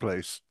first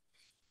place.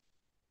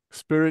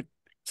 Spirit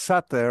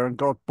sat there and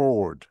got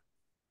bored.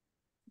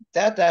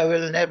 That I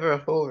will never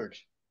hold.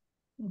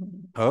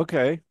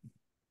 Okay.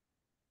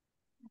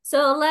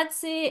 So let's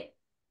see,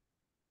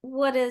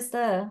 what is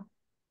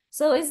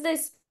so is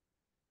this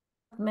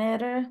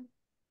matter?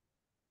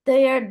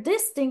 They are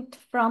distinct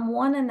from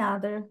one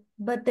another,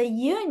 but the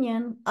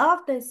union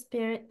of the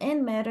spirit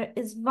and matter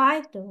is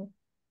vital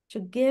to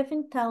give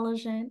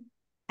intelligent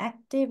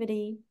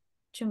activity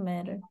to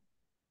matter.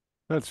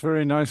 That's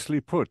very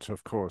nicely put,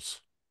 of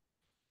course.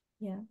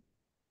 Yeah,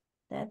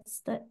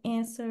 that's the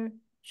answer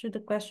to the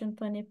question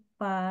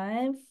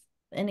 25.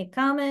 Any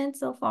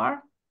comments so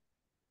far?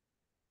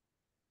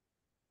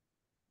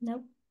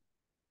 Nope.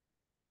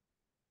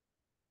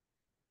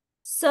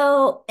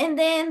 So, and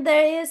then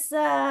there is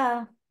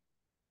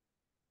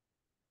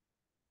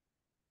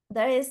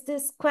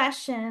this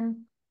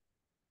question: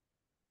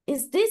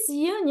 is this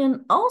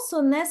union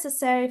also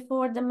necessary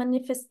for the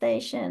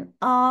manifestation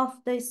of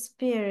the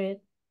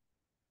spirit?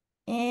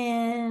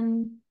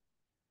 And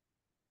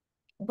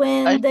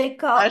when they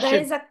call,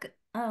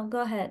 oh,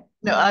 go ahead.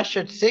 No, I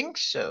should think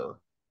so.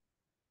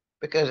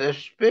 Because a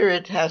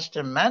spirit has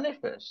to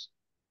manifest.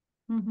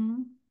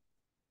 Mm-hmm.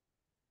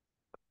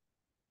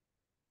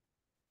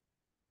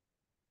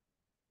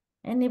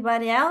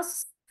 Anybody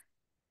else?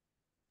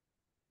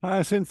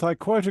 Hyacinth, I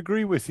quite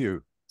agree with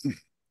you.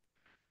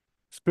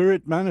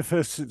 Spirit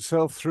manifests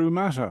itself through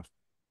matter.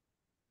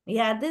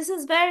 Yeah, this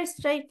is very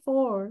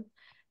straightforward.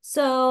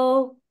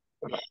 So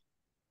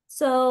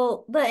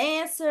the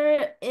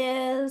answer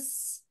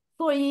is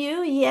for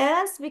you,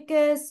 yes,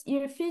 because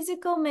your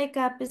physical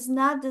makeup is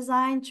not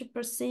designed to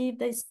perceive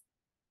this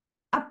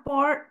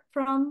apart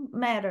from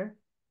matter.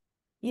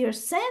 Your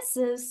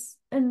senses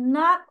are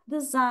not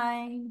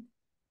designed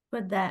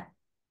for that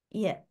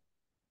yet.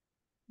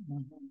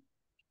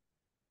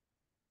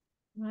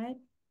 Right?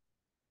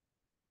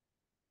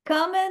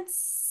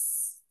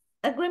 Comments?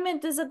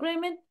 Agreement,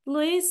 disagreement,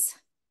 Luis?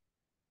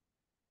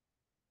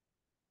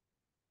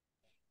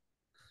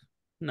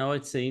 No,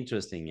 it's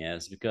interesting,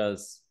 yes,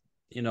 because,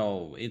 you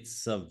know,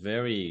 it's a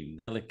very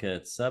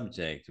delicate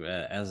subject.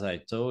 As I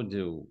told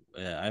you,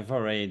 I've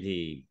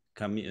already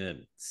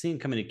seen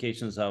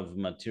communications of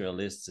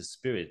materialist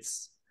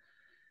spirits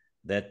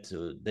that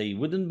they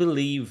wouldn't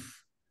believe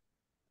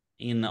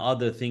in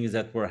other things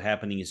that were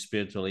happening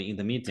spiritually in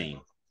the meeting.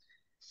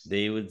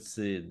 They would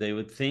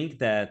think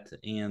that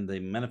in the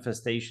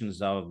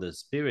manifestations of the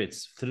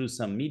spirits through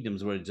some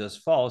mediums were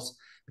just false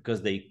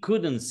because they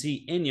couldn't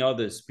see any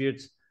other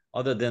spirits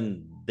other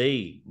than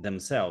they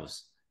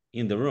themselves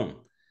in the room,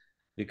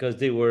 because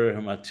they were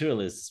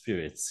materialist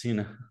spirits, you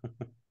know.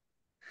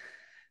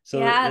 So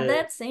yeah,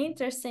 that's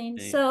interesting.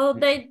 So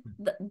they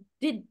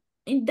did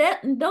in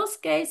those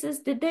cases,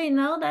 did they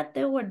know that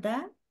they were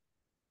dead?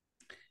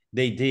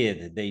 They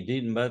did,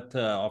 but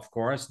of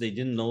course they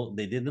didn't know,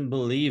 they didn't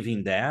believe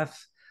in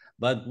death,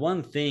 But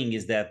one thing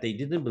is that they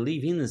didn't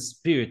believe in the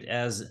spirit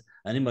as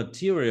an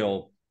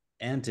immaterial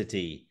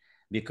entity,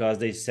 because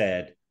they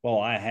said, well,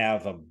 I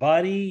have a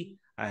body,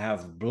 I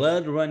have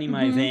blood running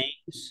my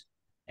veins,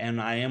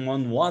 and I am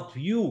on what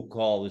you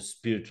call the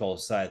spiritual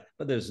side,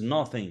 but there's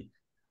nothing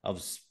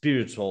of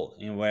spiritual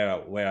in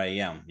where I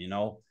am, you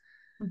know.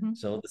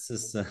 So this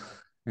is something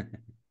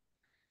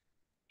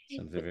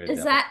very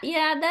delicate.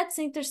 Yeah, that's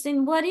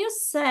interesting. What you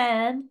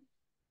said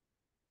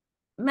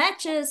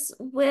matches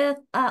with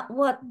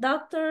what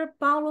Dr.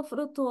 Paulo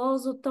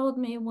Frutuoso told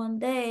me one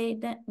day,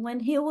 that when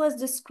he was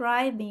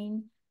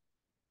describing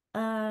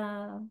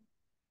a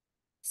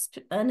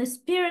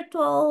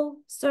spiritual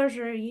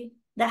surgery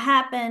that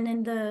happened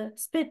in the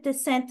Spirit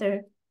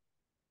Center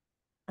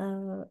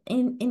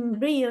in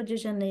Rio de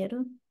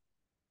Janeiro.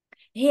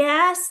 He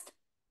asked,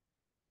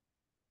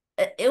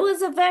 it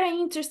was a very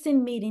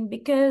interesting meeting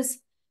because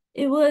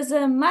it was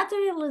a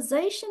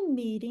materialization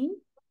meeting.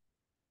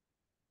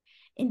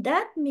 In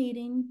that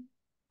meeting,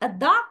 a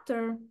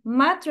doctor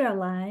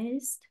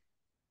materialized,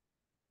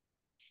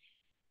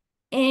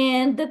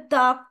 and the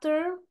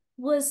doctor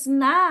was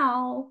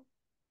now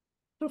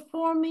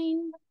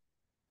performing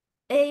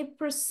a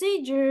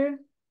procedure,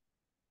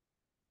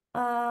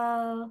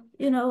 a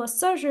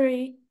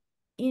surgery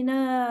in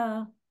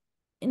an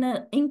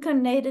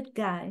incarnated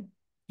guy.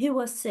 He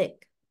was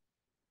sick,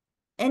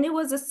 and it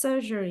was a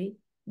surgery.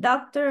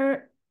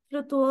 Dr.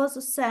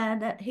 Frutuoso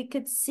said that he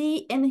could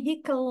see, and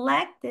he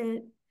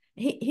collected,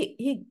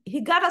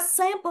 he got a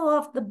sample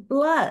of the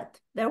blood.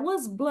 There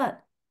was blood.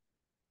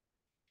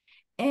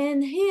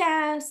 And he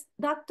asked,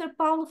 Dr.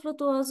 Paulo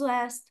Frutuoso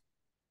asked,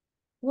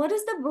 what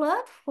is the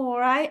blood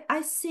for?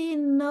 I see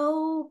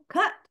no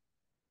cut.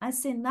 I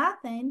see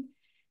nothing.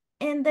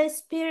 And the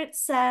spirit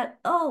said,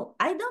 oh,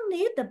 I don't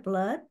need the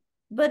blood,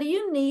 but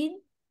you need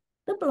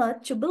the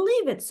blood to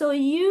believe it. So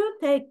you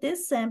take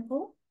this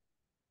sample,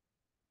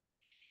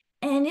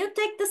 and you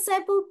take the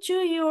sample to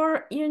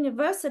your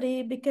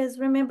university, because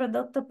remember,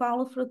 Dr.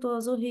 Paulo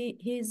Frutuoso,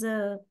 he's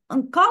an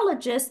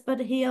oncologist,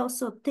 but he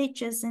also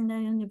teaches in the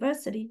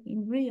university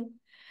in Rio.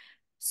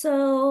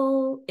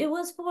 So it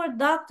was for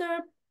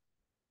Dr.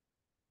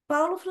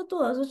 Paulo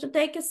Frutuoso to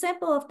take a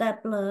sample of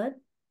that blood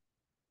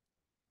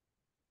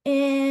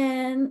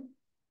and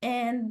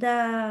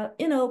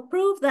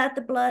prove that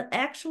the blood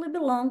actually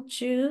belonged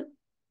to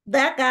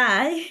that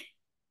guy,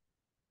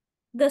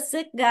 the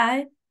sick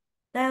guy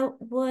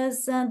that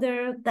was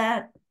under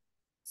that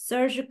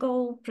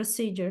surgical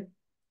procedure.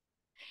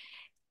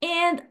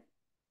 And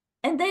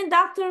then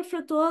Dr.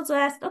 Frutuoso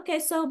asked, okay,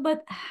 so,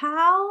 but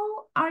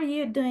how are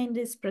you doing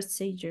this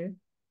procedure?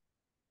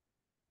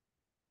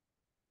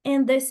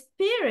 And the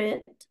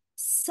spirit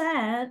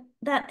said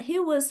that he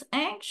was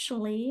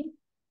actually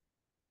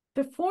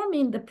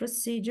performing the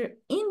procedure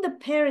in the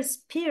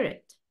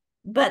perispirit,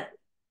 but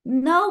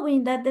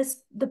knowing that the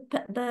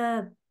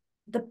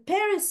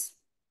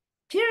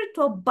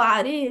perispiritual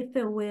body, if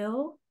you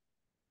will,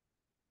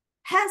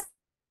 has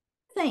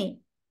thing.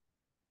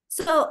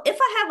 So if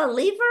I have a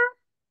liver,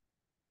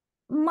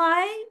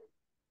 my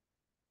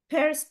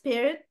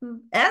perispirit,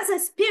 as a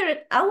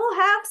spirit, I will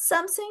have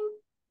something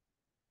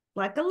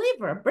like a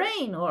liver, a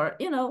brain, or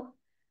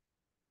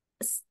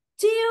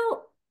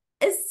still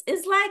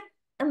is like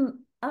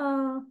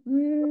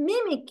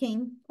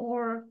mimicking,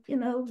 or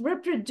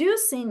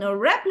reproducing or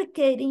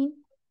replicating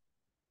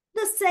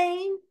the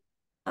same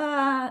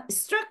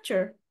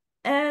structure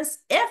as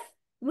if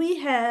we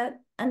had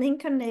an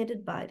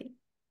incarnated body.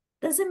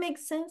 Does it make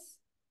sense?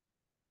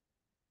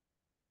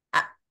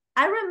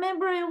 I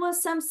remember it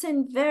was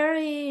something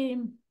very,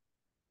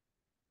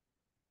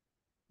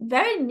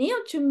 very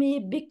new to me,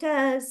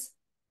 because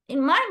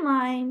in my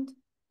mind,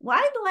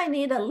 why do I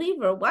need a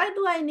liver? Why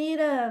do I need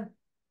a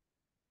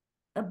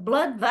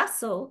blood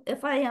vessel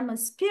if I am a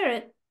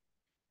spirit?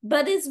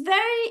 But it's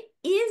very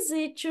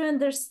easy to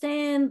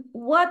understand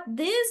what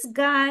this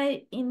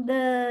guy in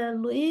the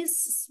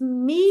Luis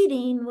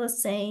meeting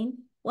was saying.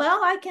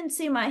 Well, I can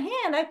see my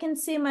hand, I can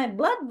see my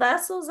blood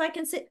vessels, I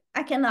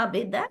cannot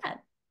be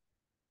that.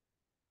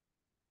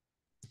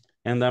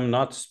 And I'm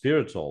not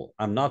spiritual,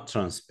 I'm not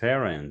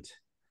transparent.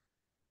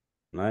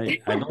 I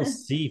don't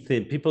see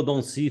people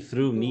don't see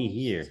through me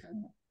here.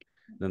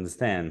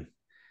 Understand?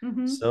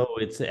 So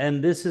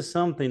and this is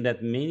something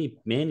that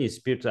many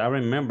spirits, I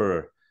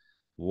remember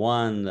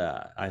one,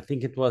 I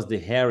think it was the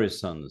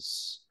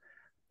Harrisons,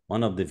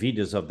 one of the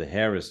videos of the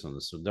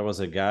Harrisons. So there was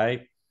a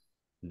guy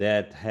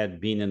that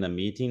had been in a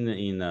meeting,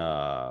 in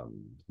a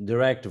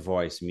direct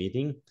voice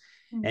meeting,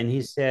 and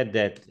he said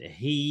that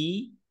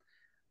he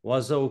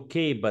was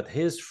okay, but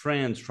his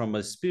friends from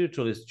a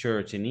spiritualist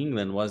church in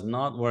England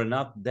were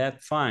not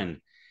that fine,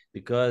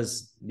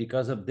 because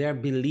of their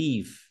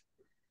belief.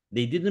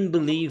 They didn't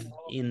believe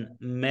in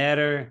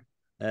matter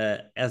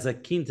as a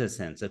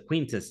quintessence,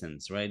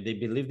 right? They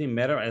believed in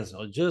matter as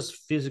just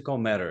physical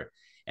matter,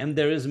 and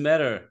there is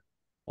matter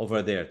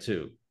over there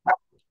too.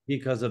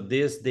 Because of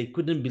this, they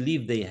couldn't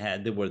believe they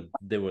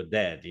were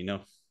dead,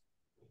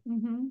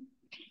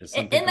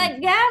 And I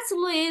guess,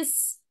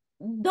 Luis,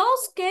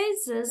 those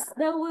cases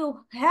that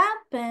will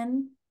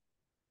happen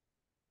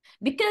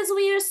because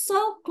we are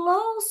so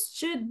close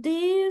to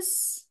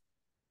this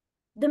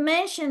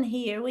dimension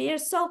here. We are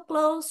so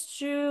close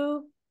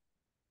to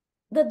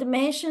the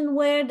dimension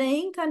where the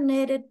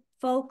incarnated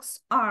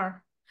folks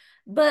are.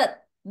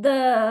 But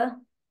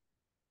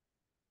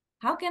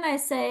how can I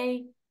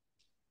say?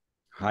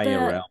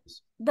 Higher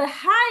realms. The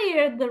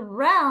higher the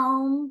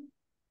realm,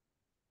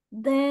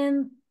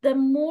 then the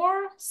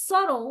more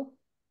subtle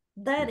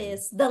that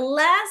is. The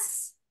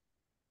less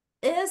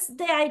is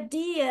the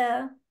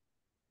idea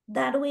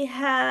that we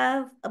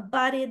have a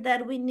body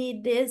that we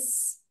need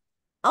this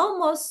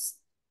almost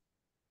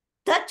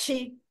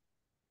touchy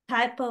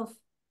type of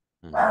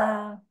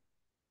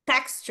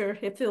texture,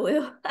 if you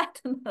will. I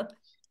don't know.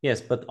 Yes,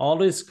 but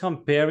always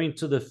comparing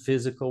to the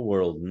physical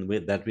world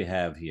that we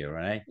have here,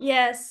 right?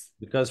 Yes.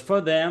 Because for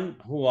them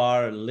who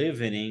are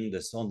living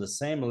this on the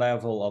same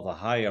level of a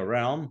higher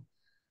realm,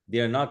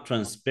 they are not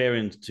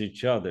transparent to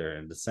each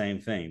other. The same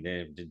thing.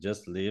 They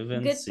just live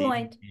and Good see.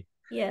 point.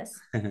 Yes.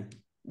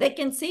 They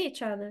can see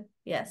each other.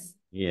 Yes.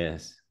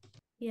 Yes.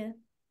 Yeah.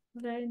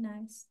 Very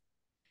nice.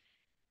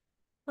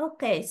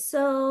 Okay,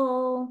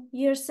 so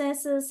your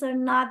senses are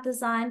not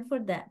designed for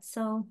that.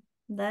 So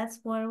that's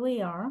where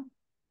we are.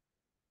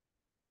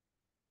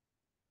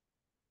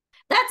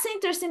 That's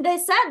interesting. They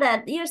said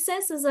that your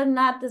senses are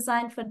not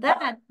designed for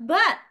that,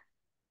 but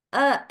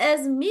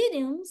as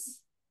mediums,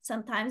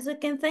 sometimes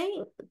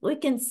we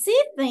can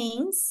see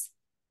things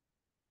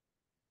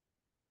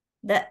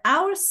that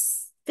our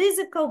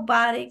physical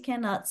body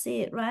cannot see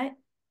it, right?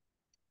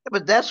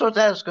 But that's what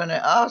I was going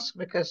to ask,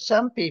 because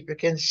some people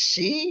can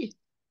see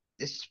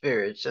the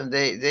spirits and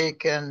they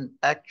can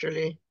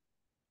actually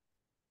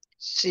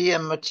see a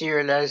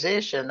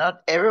materialization.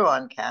 Not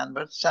everyone can,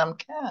 but some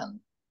can.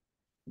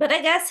 But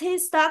I guess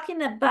he's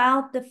talking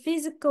about the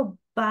physical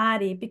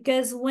body,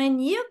 because when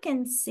you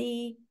can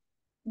see,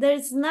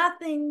 there's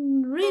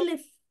nothing really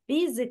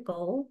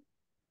physical,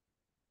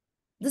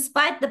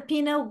 despite the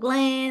pineal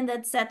gland,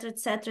 etc.,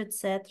 etc.,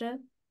 etc.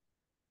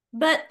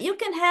 But you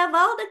can have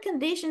all the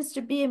conditions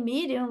to be a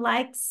medium,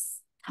 like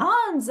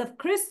tons of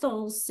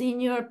crystals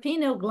in your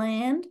pineal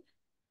gland,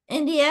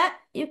 and yet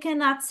you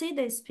cannot see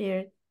the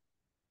spirit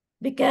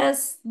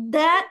because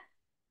that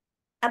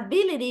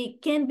ability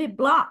can be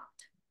blocked.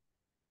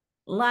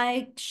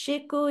 Like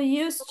Chico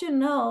used to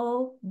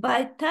know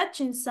by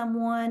touching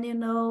someone,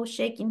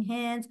 shaking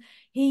hands.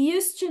 He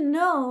used to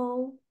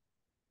know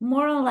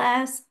more or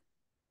less,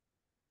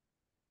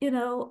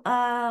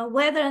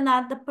 whether or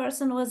not the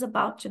person was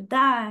about to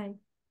die.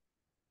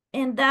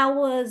 And that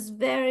was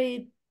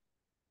very,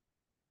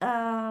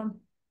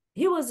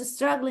 he was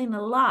struggling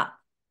a lot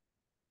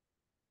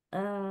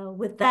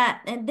with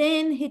that. And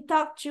then he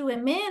talked to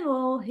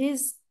Emmanuel,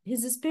 his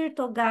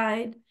spiritual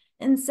guide,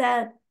 and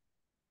said,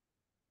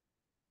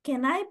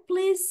 can I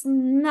please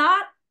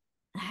not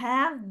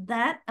have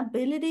that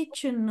ability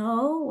to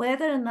know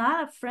whether or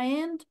not a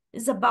friend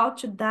is about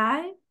to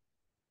die?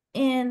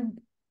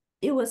 And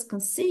it was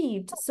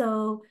conceived.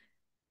 So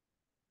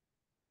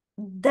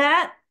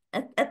that,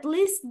 at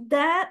least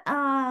that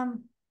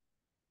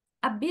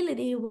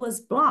ability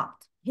was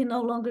blocked. He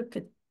no longer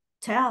could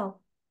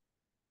tell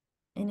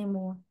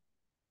anymore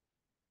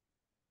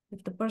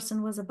if the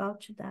person was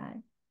about to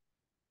die.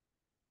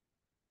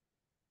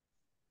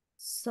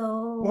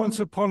 So once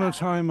upon a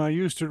time, I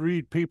used to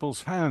read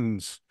people's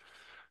hands,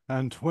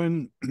 and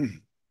when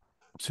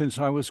since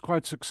I was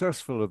quite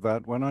successful at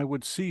that, when I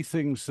would see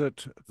things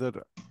that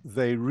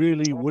they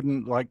really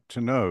wouldn't like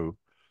to know,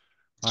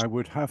 I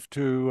would have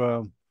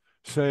to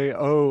say,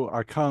 "Oh,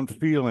 I can't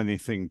feel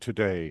anything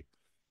today."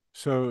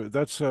 So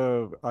that's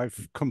I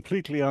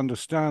completely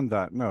understand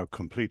that. No,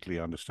 completely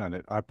understand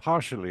it. I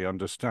partially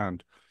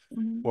understand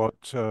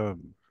what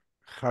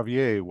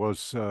Javier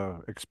was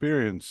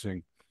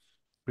experiencing,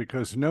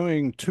 because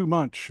knowing too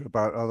much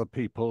about other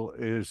people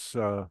is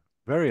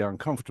very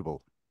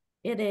uncomfortable.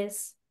 It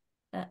is.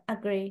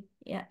 Agree.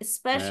 Yeah,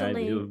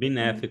 especially. You've been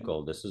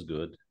ethical. This is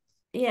good.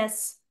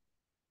 Yes.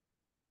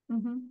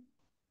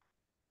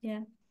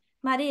 Yeah.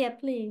 Maria,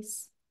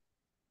 please.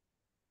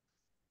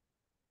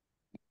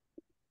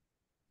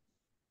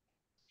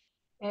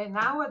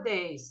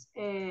 Nowadays,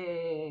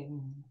 the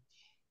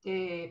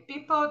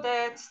people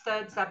that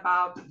studies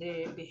about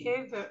the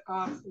behavior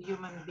of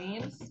human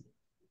beings,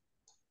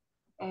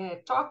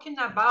 talking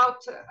about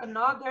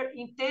another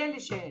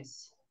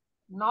intelligence,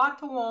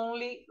 not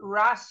only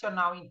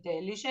rational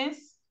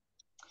intelligence,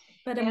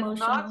 but and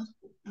emotional.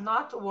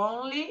 not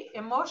only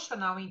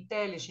emotional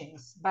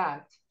intelligence,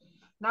 but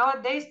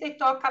nowadays they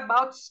talk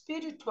about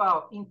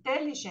spiritual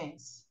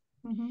intelligence.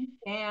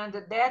 And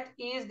that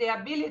is the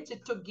ability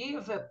to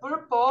give a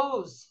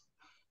purpose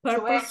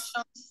to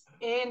actions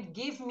and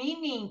give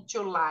meaning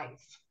to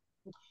life,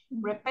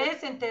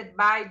 represented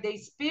by the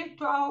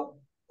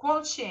spiritual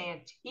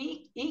quotient,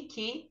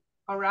 EQ,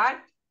 all right?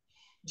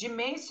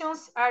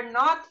 Dimensions are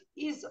not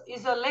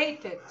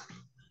isolated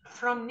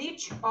from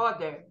each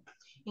other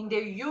in the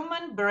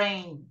human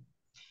brain,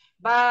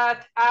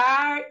 but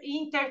are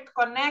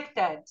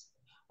interconnected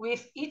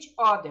with each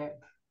other,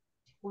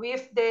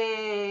 with the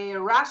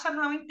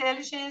rational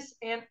intelligence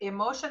and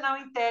emotional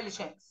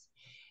intelligence.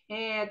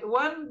 And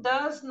one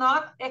does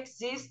not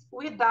exist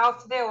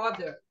without the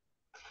other.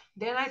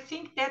 Then I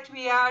think that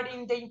we are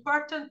in the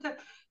important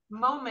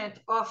moment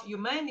of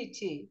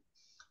humanity,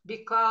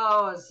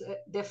 because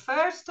the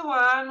first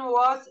one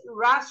was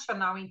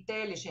rational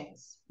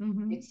intelligence.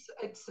 Mm-hmm.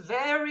 It's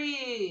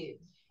very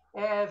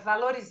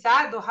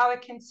valorizado, how I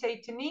can say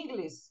it in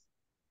English.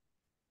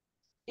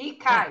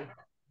 Ikai.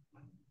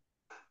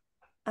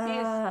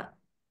 Is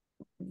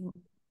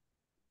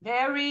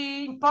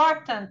very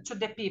important to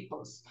the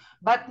peoples.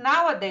 But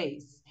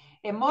nowadays,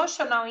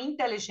 emotional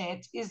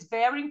intelligence is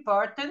very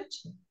important.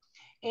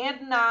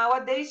 And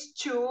nowadays,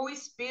 too,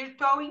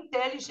 spiritual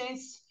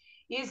intelligence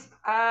is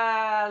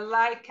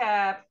like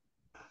a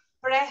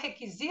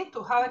prerequisite,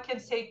 how I can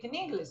say it in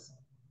English?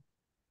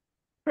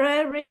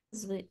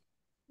 Prerequisite,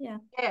 yeah.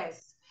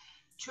 Yes,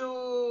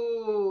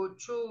 to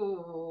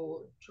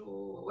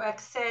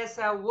access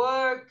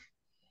work,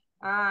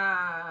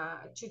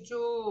 to do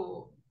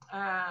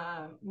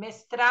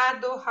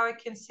mestrado, how I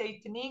can say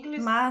it in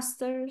English?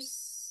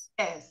 Masters.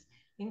 Yes,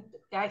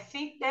 I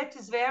think that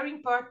is very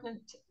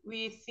important.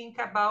 We think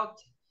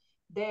about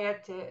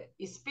that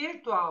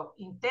spiritual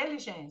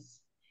intelligence,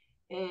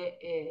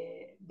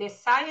 the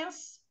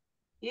science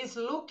is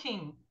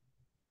looking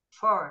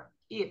for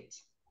it.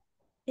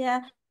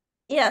 Yeah.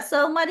 Yeah,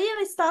 so Maria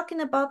is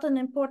talking about an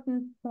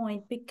important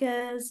point,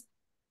 because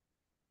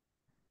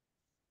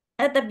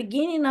at the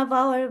beginning of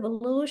our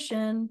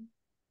evolution,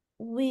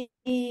 we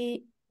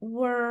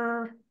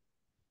were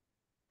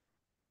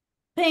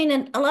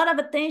paying a lot of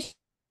attention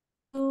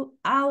to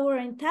our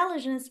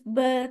intelligence,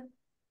 but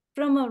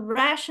from a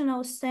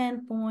rational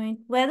standpoint,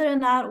 whether or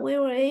not we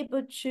were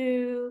able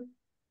to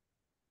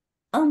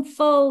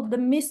unfold the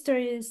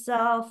mysteries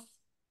of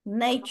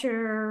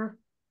nature,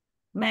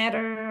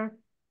 matter.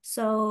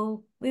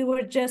 So we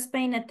were just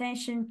paying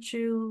attention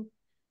to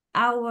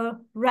our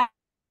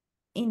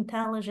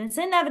intelligence.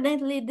 And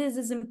evidently, this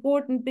is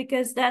important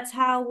because that's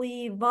how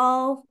we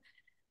evolve.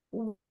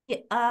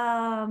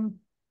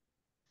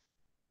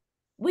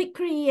 We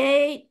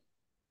create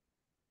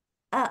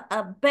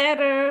a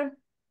better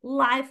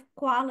life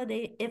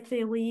quality, if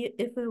it will,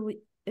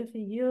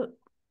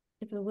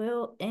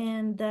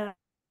 and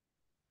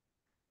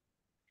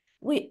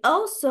we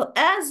also,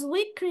 as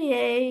we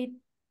create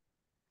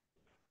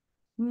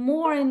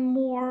more and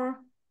more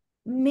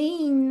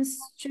means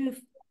to,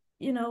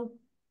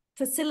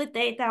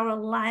 facilitate our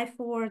life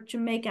or to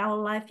make our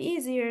life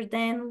easier,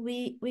 then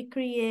we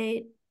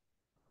create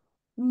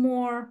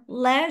more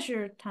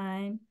leisure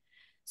time.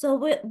 So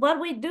what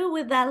we do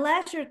with that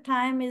leisure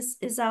time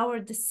is our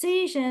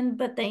decision,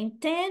 but the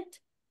intent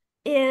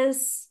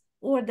is,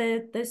 or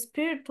the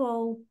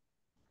spiritual,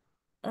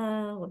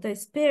 the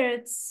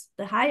spirits,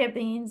 the higher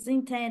beings'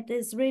 intent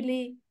is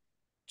really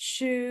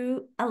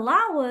to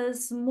allow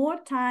us more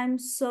time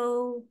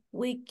so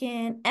we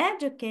can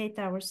educate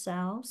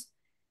ourselves,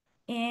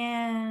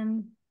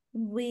 and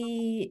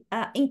we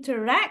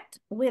interact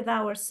with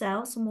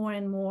ourselves more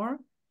and more.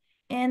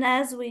 And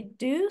as we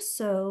do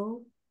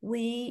so,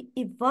 we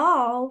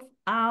evolve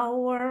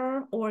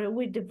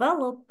we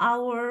develop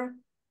our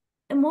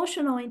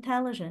emotional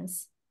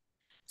intelligence.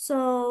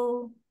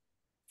 So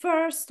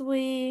first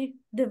we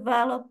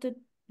developed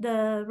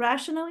the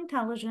rational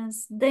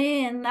intelligence.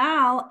 Then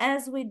now,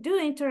 as we do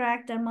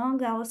interact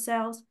among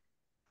ourselves,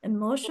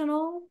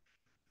 emotional.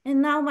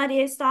 And now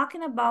Maria is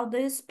talking about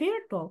the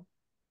spiritual.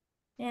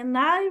 And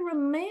I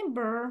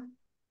remember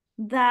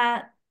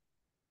that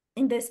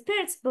in the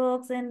spirits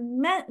books and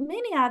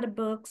many other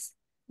books,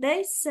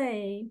 they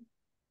say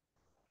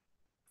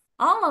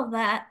all of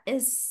that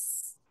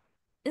is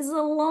a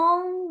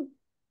long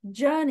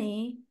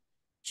journey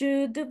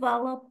to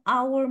develop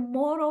our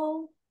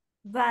moral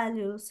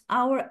values,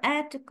 our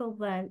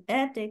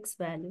ethics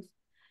values.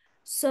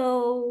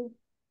 So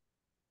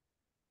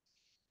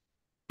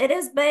it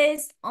is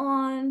based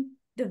on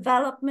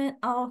development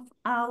of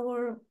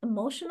our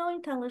emotional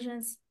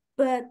intelligence,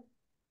 but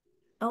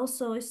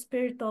also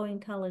spiritual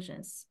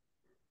intelligence.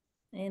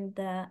 And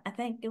I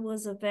think it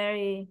was a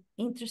very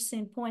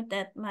interesting point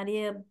that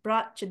Maria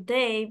brought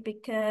today,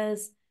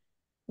 because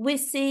we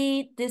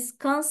see this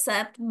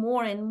concept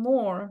more and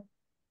more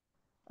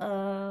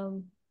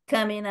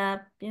coming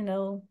up,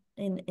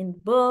 in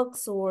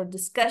books or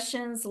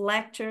discussions,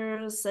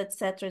 lectures,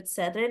 etc.,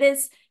 etc.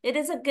 It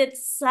is a good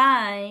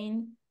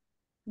sign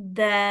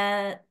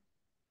that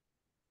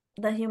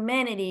the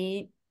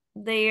humanity,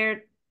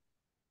 they're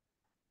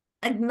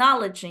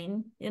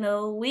acknowledging,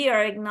 we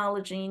are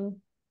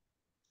acknowledging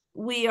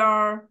we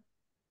are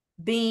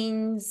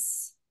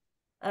beings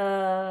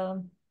that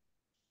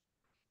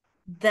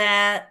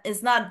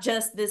is not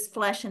just this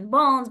flesh and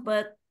bones,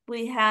 but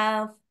we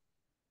have,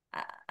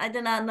 I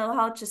do not know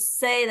how to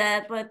say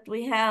that, but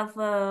we have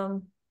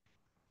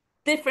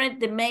different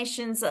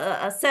dimensions,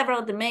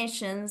 several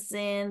dimensions,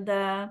 and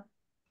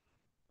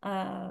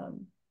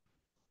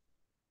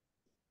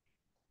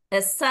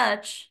as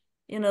such,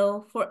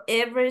 for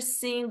every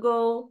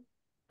single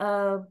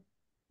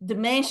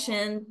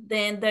dimension,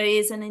 then there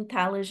is an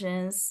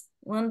intelligence,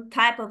 one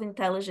type of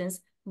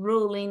intelligence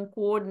ruling,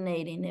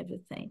 coordinating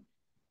everything.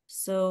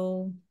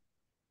 So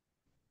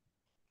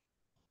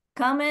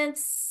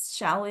comments,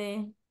 shall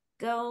we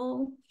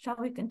go? Shall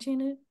we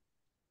continue?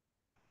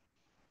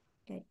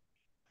 Okay.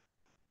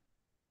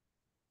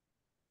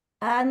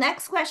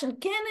 Next question.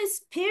 Can a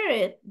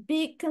spirit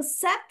be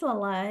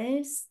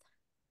conceptualized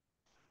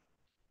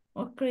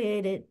or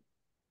created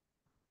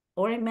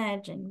or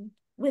imagined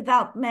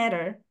without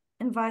matter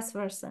and vice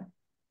versa?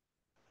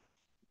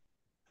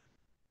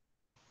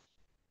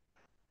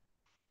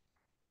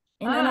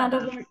 In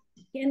another word,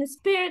 can a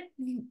spirit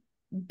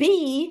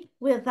be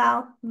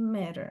without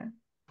matter?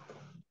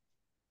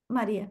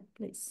 Maria,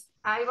 please.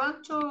 I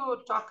want to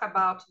talk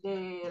about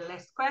the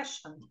last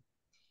question.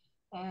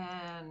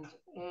 And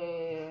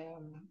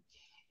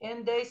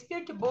in the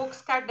spirit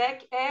books,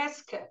 Kardec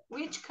asks,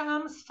 which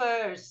comes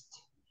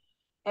first,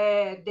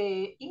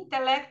 the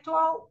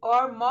intellectual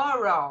or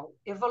moral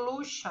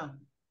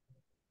evolution?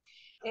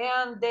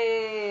 And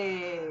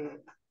the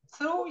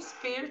through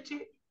spirit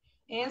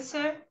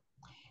answer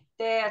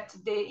that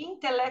the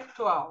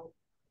intellectual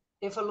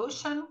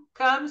evolution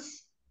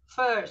comes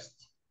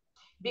first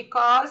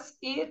because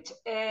it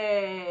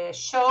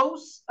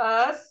shows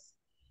us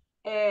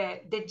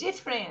the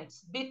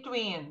difference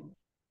between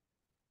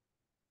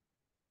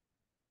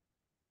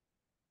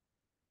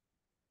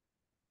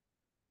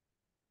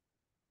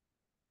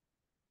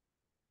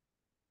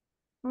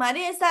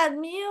Maria, is that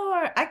me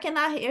or I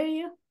cannot hear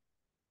you?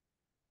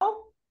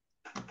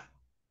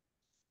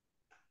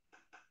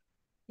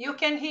 You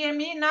can hear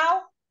me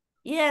now?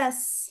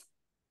 Yes.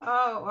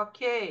 Oh,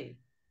 okay.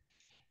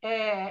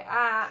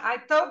 I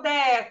thought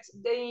that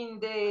in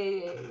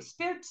the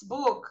Spirit's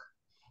book,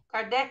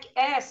 Kardec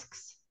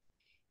asks,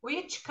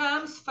 which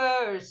comes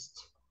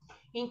first,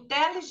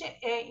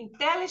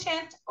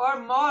 intelligent or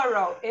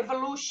moral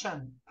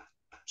evolution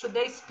to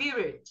the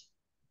spirit?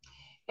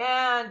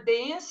 And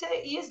the answer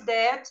is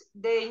that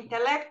the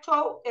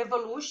intellectual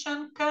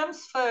evolution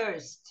comes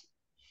first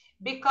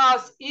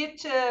because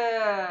it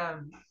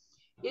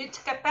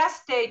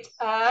capacitates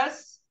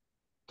us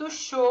to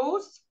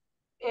choose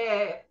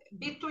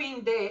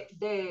between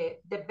the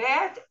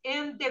bad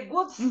and the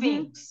good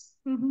things.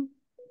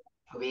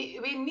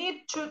 We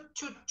need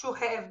to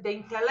have the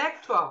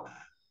intellectual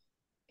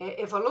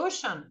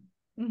evolution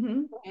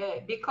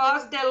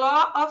because the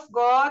law of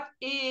God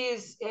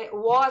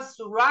was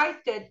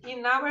written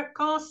in our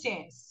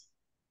conscience.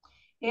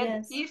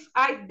 And if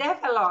I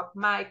develop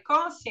my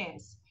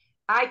conscience,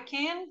 I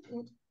can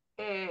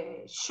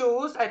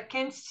choose, I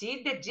can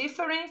see the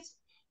difference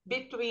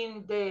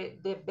between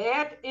the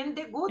bad and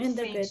the good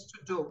things to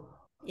do.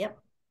 Yep.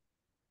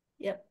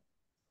 Yep.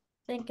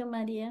 Thank you,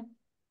 Maria.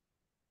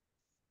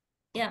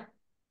 Yeah.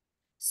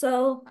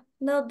 So,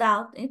 no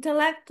doubt,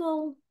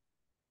 intellectual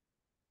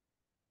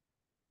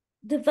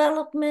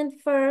development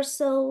first,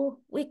 so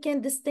we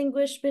can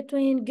distinguish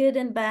between good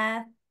and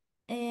bad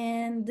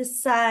and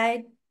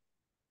decide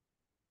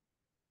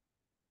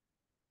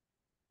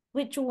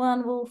which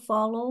one will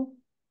follow.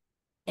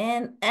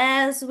 And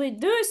as we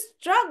do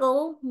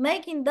struggle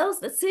making those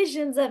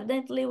decisions,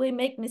 evidently we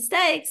make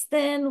mistakes,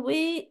 then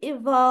we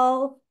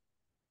evolve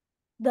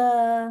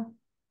the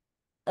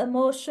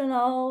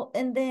emotional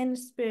and then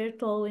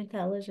spiritual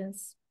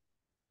intelligence.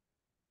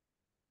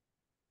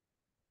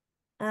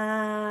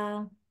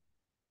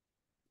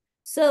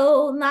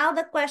 So now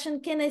the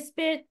question, can a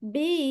spirit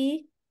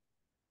be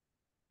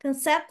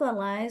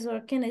conceptualized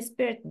or can a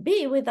spirit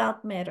be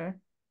without matter?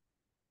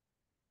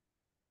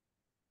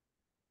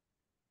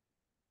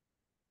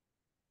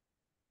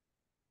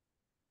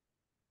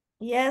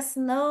 Yes,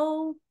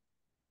 no,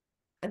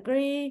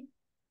 agree.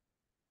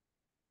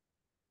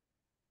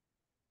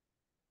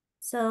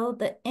 So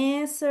the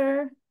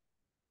answer,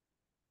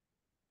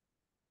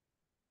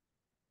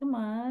 come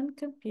on,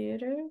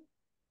 computer.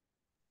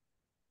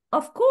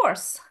 Of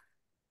course.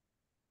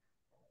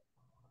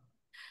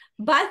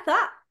 By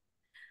thought.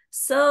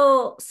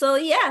 So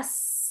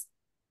yes.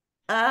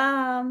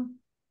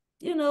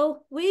 You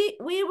know, we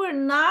were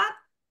not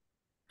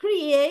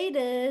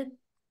created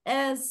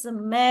as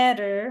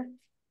matter.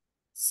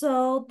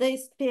 So the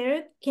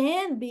spirit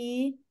can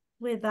be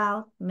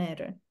without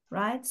matter,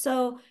 right?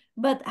 So,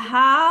 but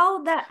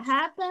how that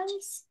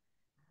happens,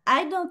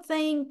 I don't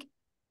think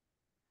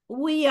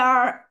we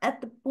are at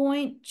the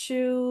point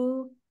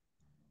to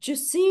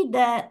see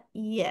that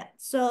yet.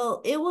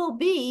 So it will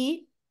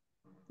be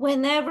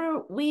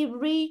whenever we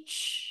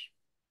reach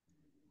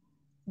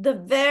the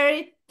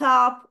very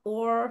top,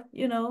 or,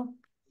 you know,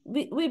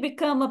 we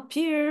become a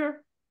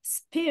pure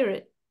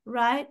spirit,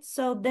 right?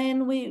 So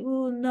then we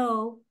will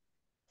know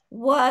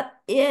what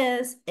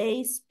is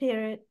a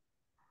spirit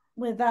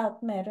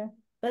without matter.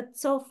 But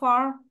so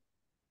far,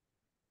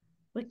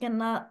 we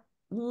cannot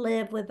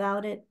live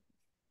without it.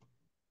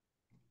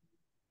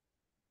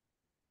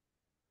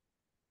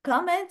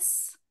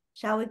 Comments?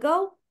 Shall we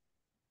go?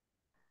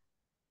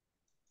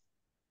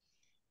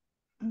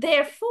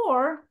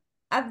 Therefore,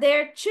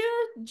 there are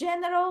two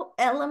general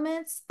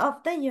elements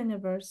of the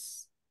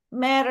universe,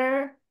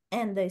 matter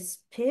and the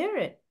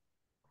spirit.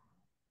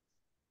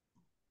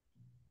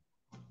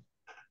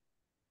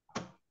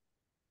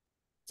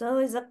 So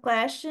it's a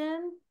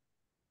question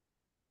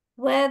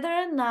whether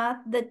or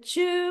not the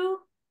two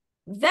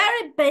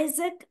very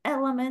basic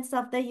elements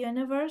of the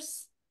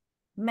universe,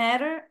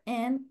 matter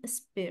and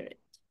spirit.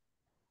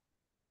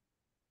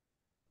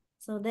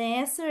 So the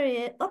answer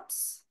is,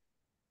 oops.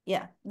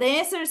 Yeah, the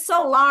answer is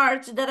so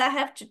large that I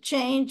have to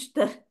change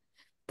the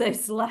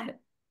slide.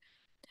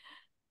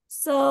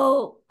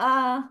 So,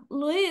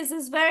 Luis,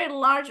 is very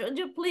large. Would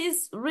you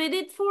please read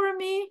it for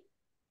me?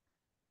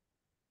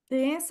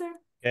 The answer?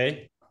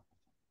 Okay.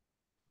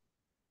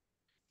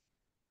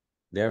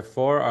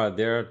 Therefore,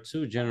 there are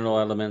two general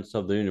elements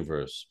of the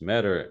universe,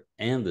 matter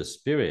and the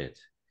spirit.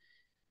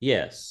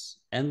 Yes,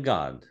 and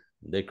God,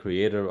 the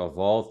creator of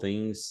all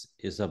things,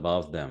 is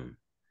above them.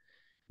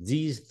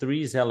 These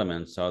three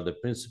elements are the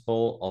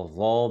principle of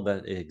all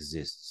that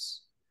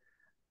exists,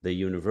 the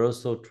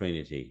universal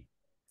Trinity.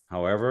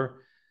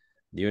 However,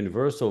 the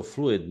universal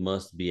fluid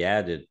must be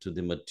added to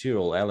the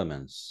material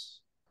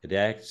elements. It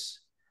acts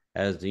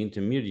as the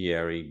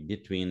intermediary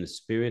between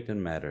spirit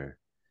and matter,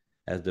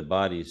 as the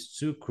body is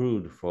too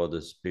crude for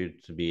the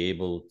spirit to be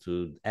able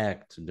to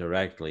act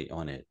directly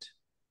on it.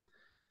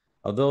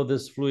 Although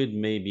this fluid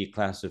may be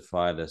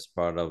classified as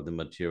part of the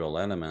material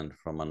element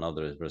from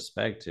another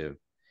perspective,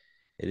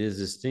 it is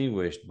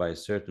distinguished by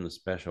certain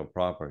special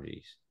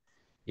properties.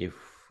 If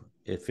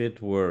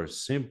it were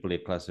simply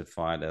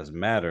classified as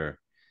matter,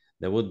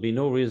 there would be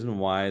no reason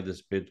why the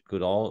spirit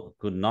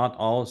could not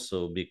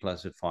also be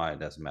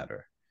classified as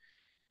matter.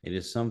 It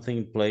is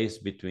something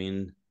placed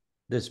between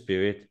the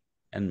spirit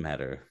and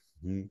matter.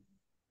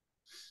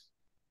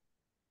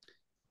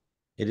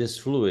 It is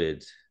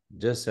fluid,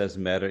 just as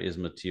matter is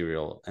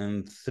material,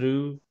 and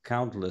through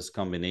countless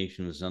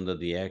combinations under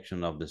the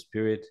action of the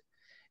spirit,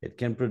 it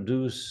can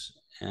produce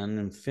an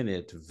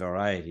infinite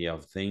variety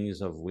of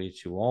things of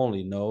which you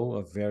only know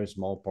a very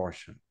small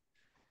portion.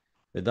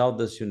 Without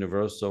this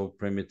universal,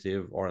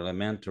 primitive, or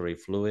elementary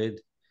fluid,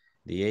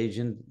 the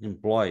agent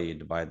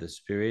employed by the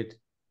spirit,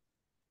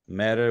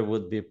 matter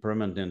would be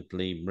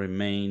permanently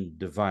remain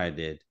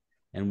divided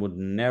and would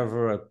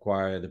never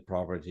acquire the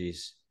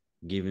properties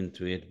given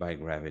to it by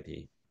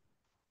gravity.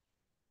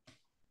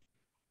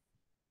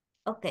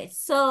 Okay,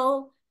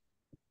 so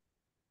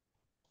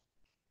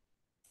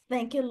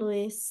thank you,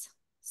 Luis.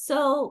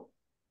 So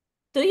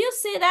do you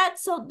see that?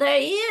 So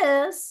there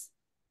is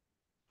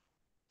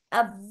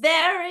a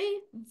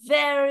very,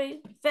 very,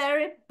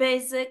 very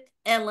basic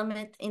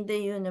element in the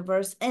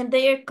universe, and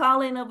they are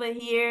calling over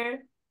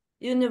here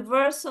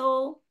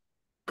universal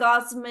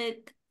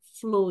cosmic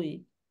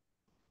fluid.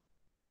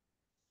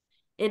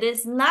 It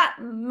is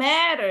not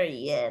matter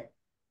yet,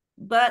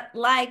 but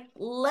like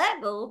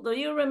Lego, do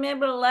you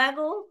remember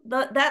Lego?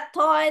 That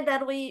toy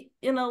that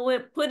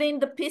we're putting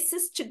the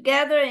pieces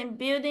together and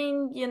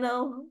building,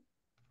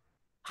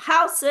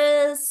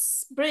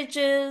 houses,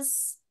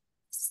 bridges,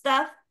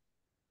 stuff.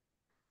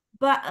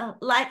 But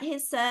like he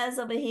says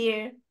over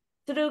here,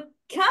 through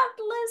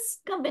countless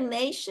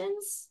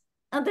combinations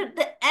under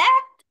the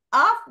act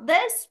of the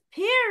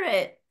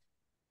spirit,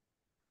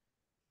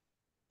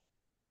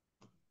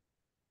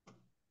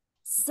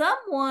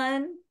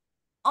 someone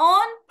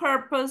on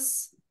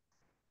purpose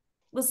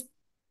was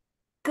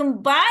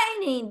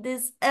combining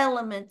these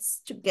elements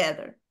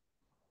together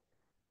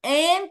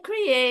and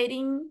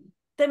creating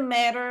the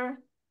matter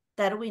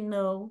that we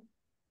know,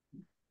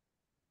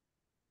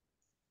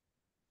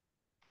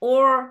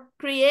 or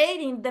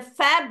creating the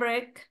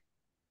fabric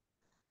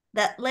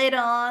that later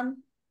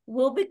on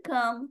will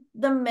become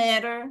the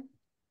matter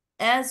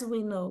as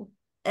we know,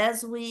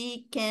 as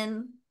we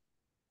can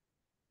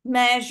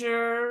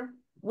measure,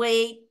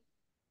 weight,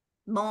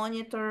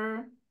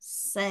 monitor,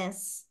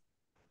 sense.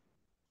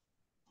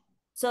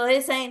 So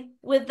he's saying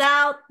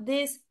without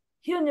this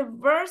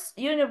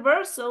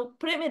universal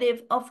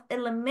primitive of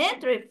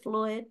elementary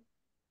fluid,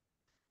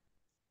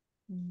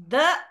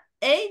 the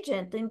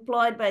agent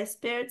employed by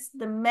spirits,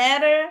 the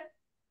matter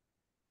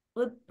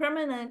would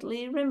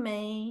permanently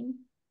remain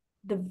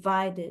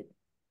divided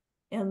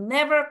and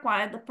never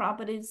acquire the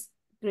properties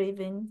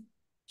given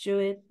to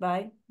it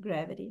by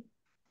gravity.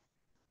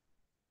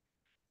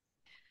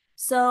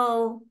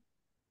 So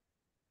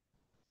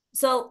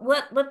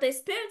what the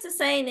spirits are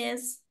saying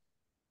is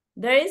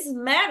there is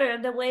matter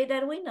the way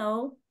that we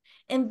know,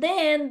 and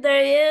then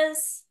there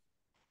is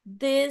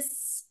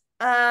this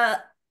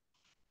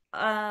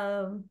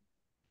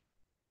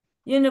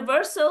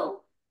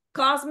universal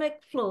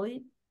cosmic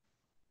fluid,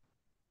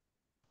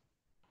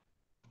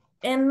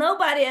 and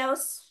nobody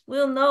else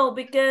will know,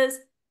 because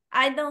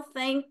I don't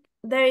think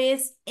there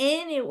is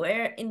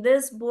anywhere in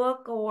this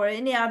book or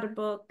any other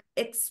book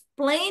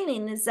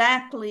explaining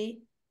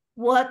exactly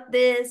what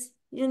this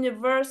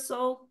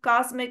universal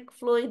cosmic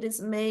fluid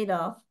is made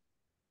of.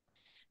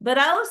 But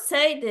I will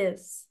say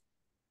this,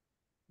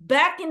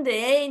 back in the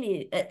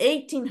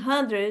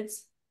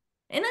 1800s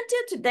and until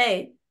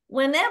today,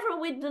 whenever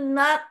we do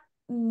not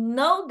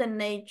know the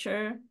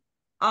nature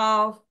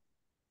of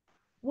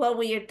what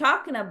we are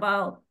talking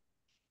about,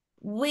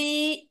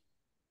 we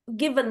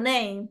give a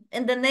name,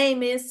 and the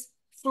name is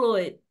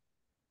fluid.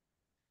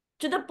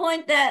 To the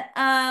point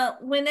that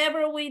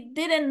whenever we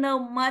didn't know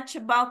much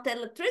about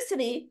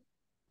electricity,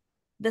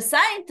 the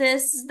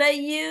scientists, they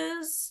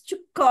used to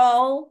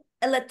call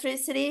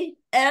electricity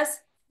as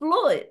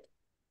fluid,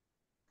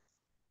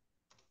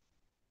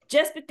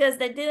 just because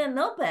they didn't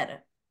know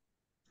better.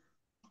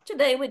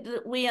 Today,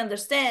 we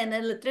understand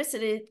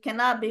electricity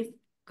cannot be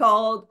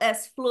called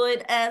as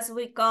fluid as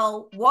we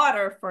call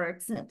water, for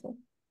example.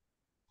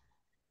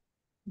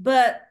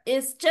 But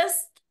it's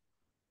just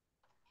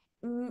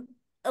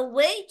a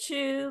way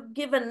to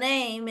give a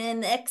name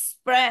and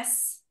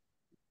express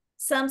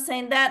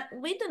something that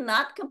we do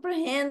not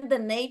comprehend the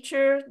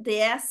nature, the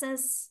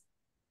essence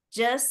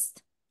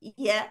just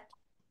yet.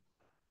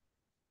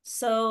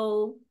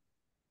 So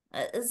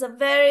it's a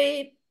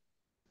very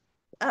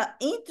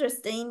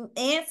interesting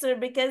answer,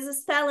 because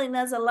it's telling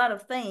us a lot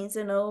of things,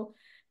 you know.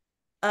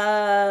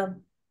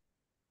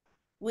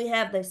 We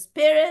have the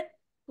spirit,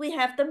 we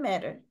have the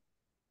matter.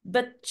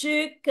 But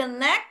to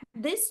connect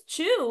these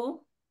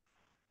two,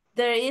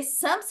 there is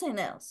something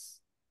else.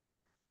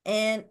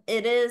 And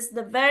it is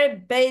the very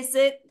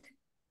basic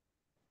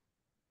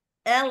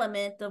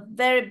element, the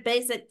very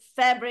basic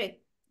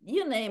fabric,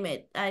 you name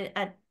it,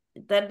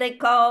 that they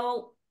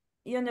call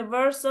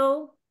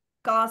universal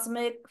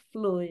cosmic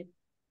fluid.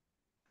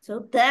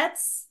 So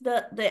that's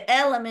the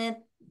element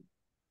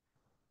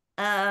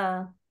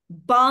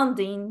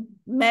bonding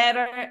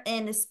matter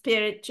and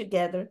spirit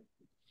together.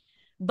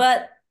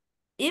 But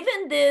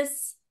even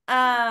this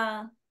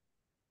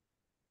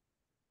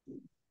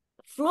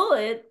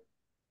fluid,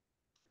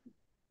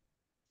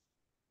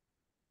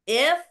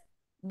 if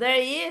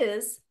there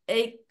is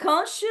a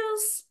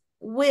conscious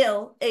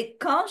will, a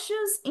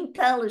conscious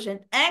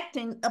intelligence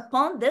acting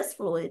upon this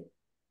fluid,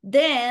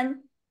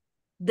 then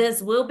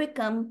this will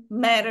become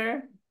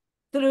matter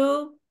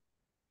through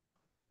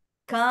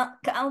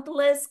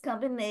countless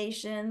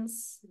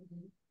combinations,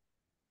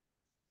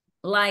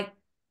 like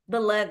the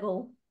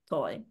Lego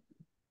toy.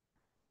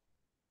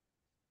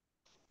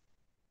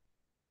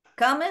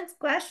 Comments,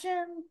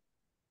 question,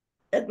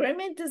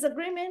 agreement,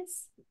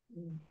 disagreements?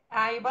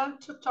 I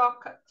want to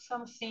talk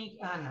something,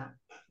 Anna.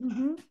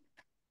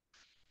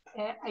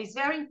 It's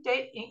very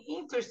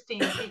interesting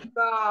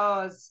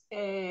because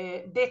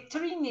the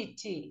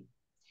Trinity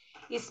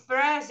is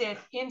present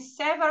in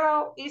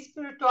several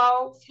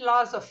spiritual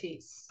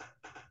philosophies.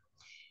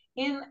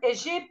 In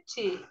Egypt,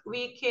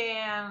 we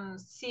can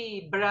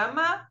see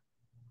Brahma,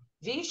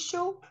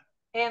 Vishnu,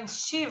 and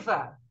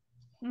Shiva,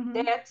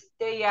 that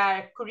they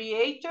are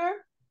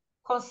creator,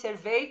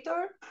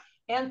 conservator,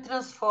 and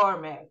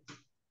transformer.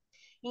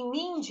 In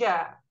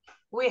India,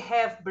 we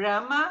have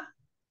Brahma,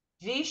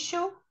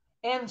 Vishnu,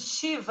 and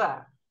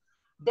Shiva,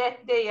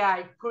 that they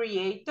are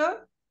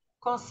creator,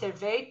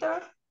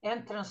 conservator,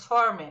 and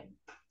transformer.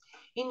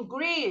 In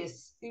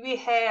Greece, we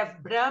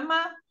have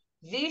Brahma,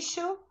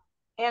 Vishnu,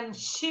 and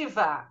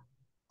Shiva.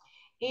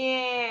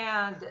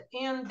 And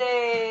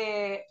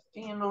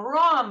in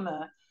Rome,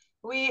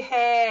 we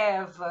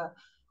have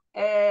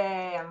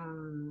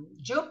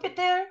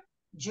Jupiter,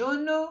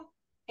 Juno,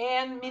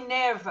 and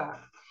Minerva.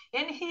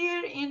 And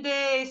here in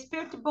the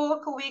spirit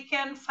book, we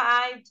can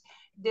find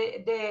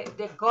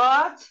the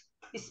God,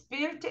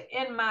 spirit,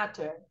 and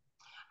matter.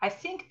 I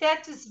think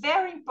that is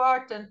very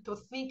important to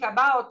think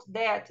about,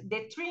 that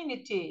the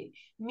Trinity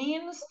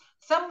means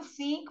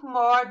something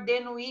more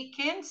than we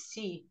can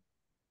see.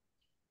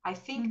 I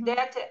think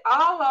that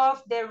all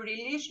of the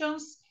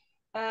religions,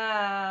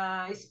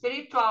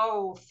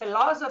 spiritual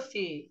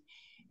philosophy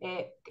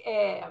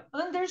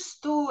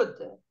understood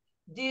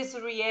this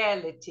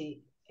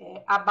reality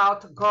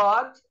about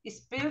God,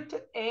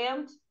 spirit,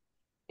 and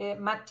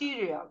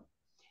material.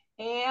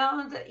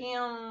 And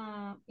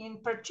in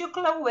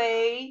particular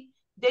way,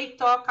 they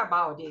talk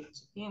about it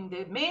in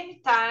the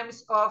many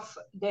times of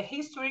the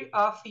history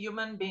of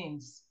human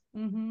beings.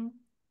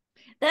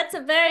 That's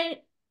a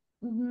very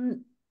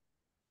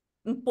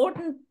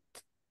important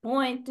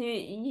point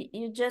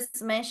you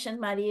just mentioned,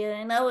 Maria,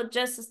 and I will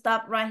just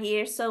stop right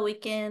here so we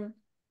can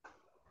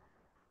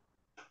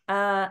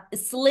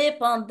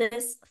sleep on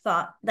this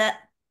thought,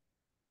 that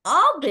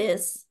all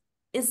this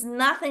is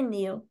nothing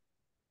new.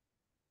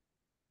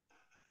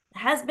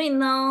 Has been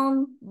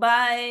known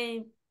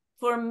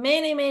for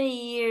many,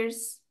 many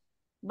years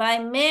by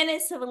many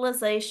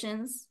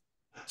civilizations,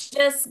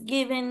 just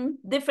given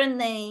different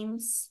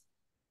names,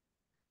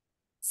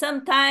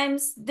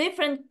 sometimes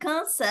different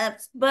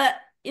concepts, but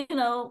you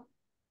know,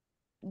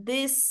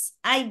 this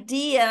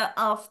idea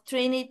of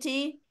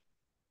Trinity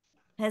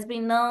has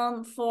been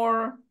known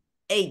for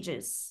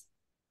ages.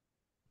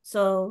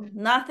 So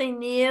nothing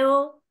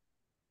new.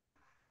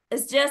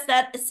 It's just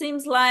that it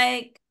seems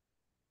like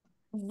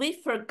we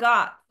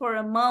forgot for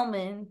a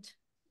moment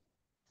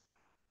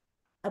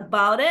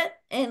about it,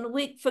 and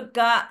we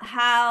forgot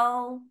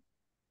how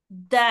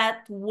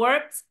that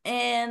works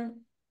and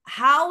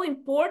how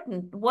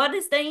important, what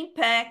is the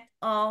impact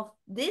of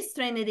this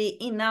Trinity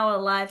in our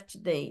life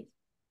today.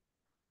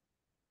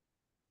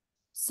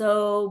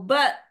 So,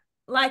 but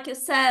like you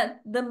said,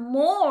 the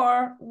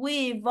more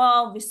we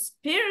evolve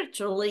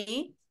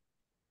spiritually,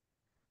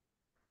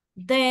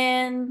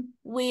 then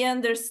we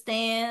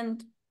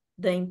understand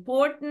the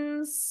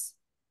importance,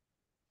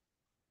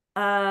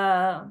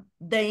 the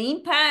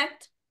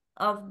impact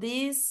of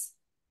this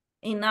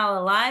in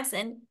our lives,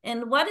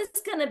 and what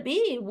it's going to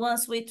be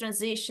once we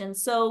transition,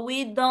 so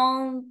we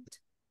don't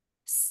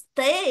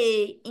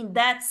stay in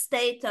that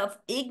state of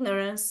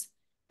ignorance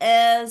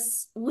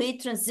as we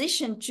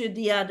transition to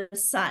the other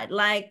side.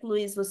 Like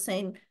Luis was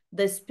saying,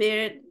 the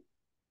spirit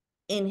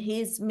in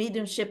his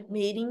mediumship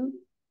meeting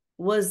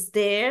was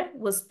there,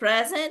 was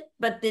present,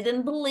 but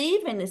didn't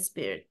believe in the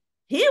spirit.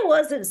 He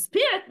was a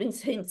spirit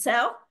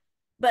himself,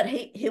 but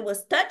he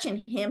was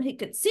touching him. He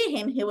could see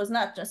him. He was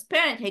not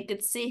transparent. He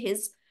could see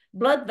his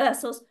blood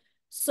vessels.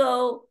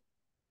 So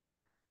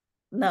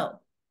no,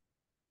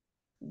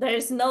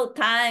 there's no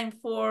time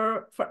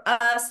for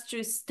us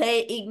to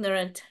stay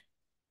ignorant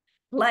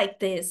like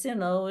this.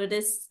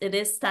 It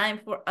is time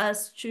for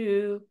us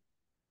to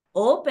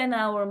open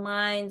our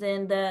minds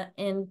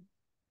and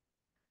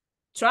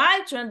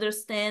try to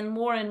understand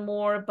more and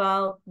more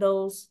about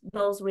those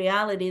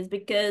realities,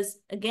 because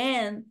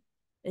again,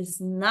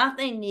 it's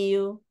nothing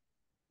new.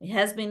 It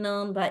has been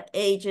known by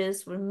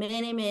ages, for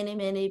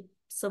many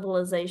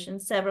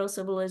civilizations, several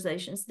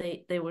civilizations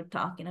they were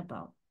talking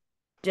about,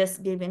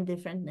 just giving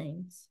different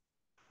names.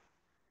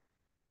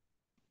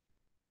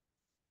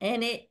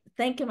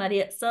 Thank you,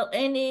 Maria. So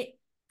any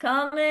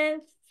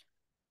comments,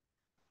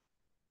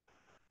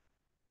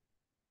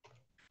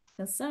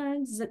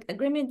 concerns,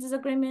 agreements,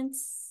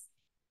 disagreements?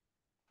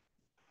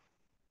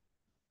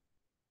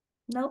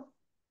 Nope.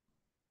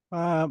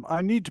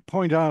 I need to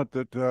point out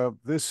that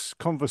this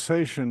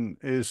conversation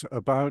is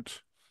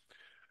about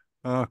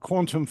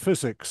quantum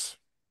physics.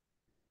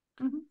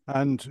 Mm-hmm.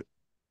 And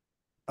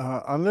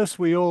unless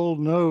we all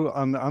know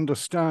and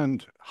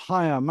understand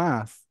higher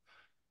math,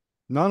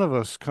 none of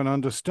us can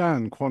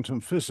understand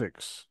quantum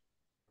physics.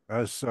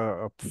 As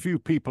a few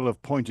people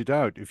have pointed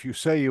out, if you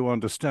say you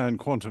understand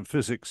quantum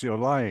physics, you're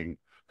lying,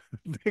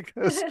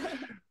 because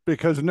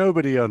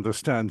nobody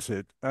understands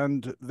it.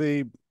 And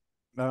the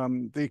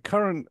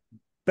current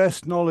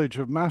best knowledge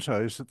of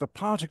matter is that the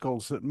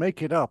particles that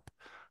make it up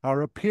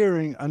are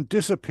appearing and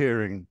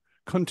disappearing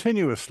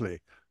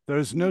continuously. There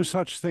is no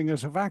such thing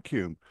as a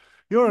vacuum.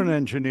 You're an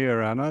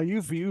engineer, Anna.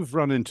 You've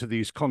run into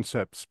these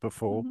concepts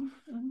before.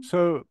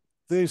 So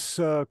this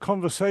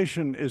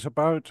conversation is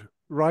about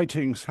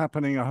writings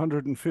happening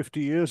 150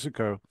 years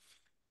ago.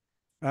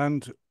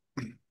 And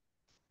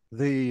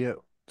the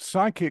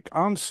psychic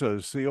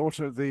answers,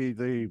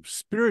 the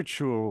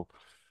spiritual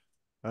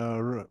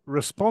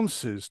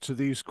responses to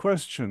these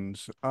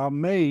questions are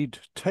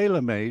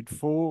tailor-made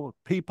for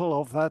people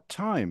of that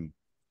time.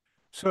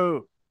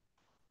 So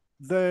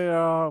they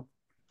are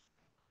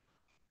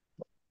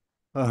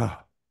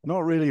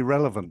not really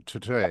relevant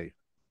today.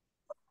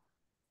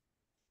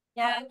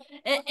 Yeah,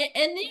 and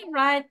you're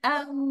right.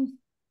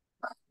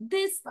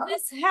 This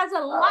has a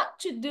lot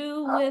to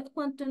do with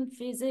quantum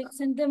physics,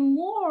 and the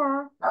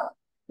more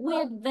we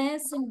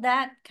advance in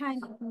that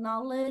kind of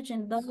knowledge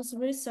and those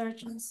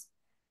researches,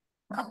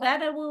 the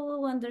better we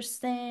will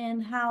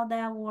understand how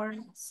that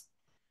works.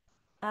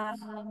 I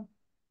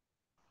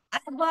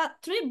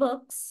bought 3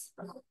 books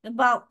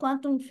about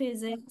quantum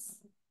physics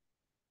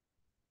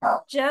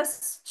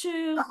just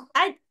to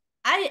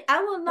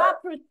I will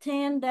not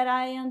pretend that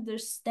I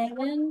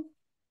understand,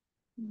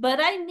 but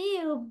I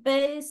knew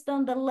based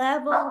on the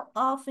level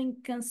of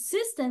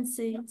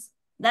inconsistencies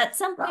that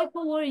some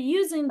people were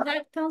using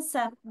that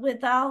concept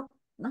without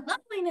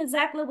knowing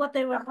exactly what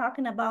they were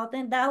talking about,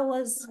 and that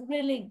was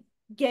really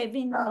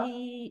giving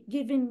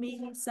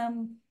me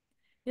some,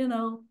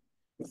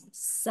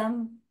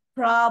 some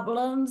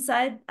problems.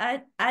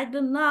 I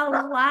do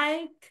not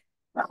like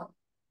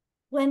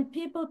when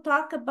people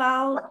talk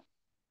about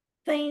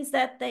things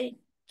that they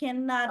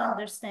cannot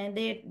understand.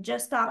 They're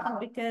just talking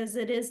because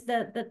it is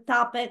the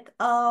topic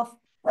of,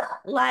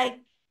 like,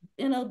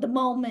 the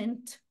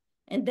moment,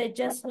 and they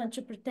just want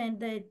to pretend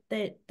that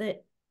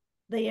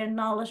they are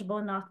knowledgeable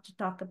enough to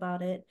talk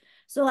about it.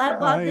 So I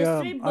bought these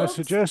 3 books. I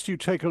suggest you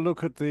take a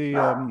look at the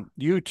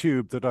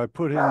YouTube that I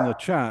put in the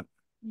chat,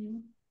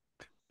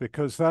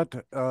 because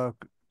that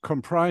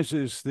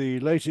comprises the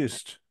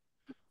latest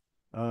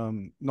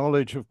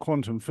knowledge of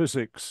quantum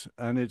physics,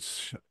 and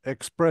it's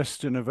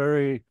expressed in a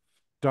very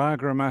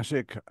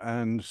diagrammatic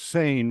and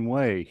sane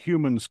way.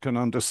 Humans can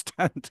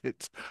understand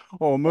it,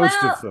 or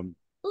most of them.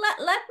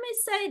 Let me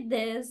say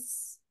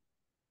this.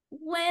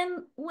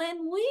 When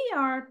we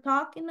are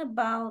talking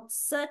about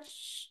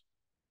such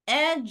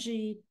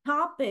edgy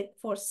topic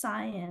for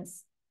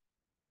science,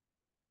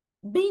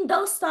 being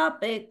those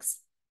topics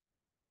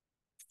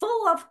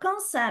full of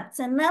concepts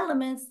and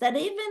elements that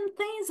even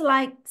things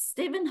like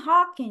Stephen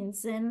Hawking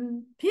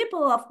and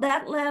people of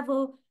that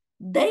level,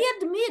 they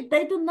admit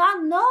they do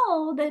not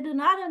know, they do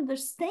not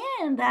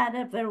understand that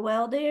very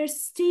well. They are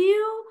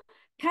still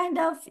kind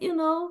of,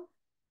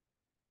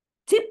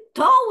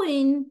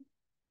 tiptoeing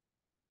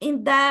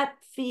in that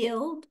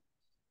field,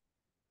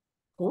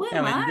 who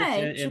am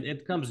I?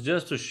 It comes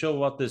just to show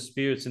what the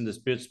spirits in the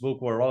spirits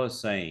book were always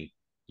saying.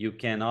 You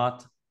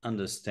cannot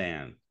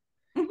understand.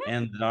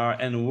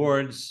 And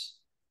words,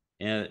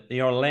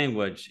 your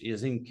language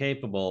is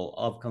incapable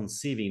of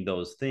conceiving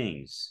those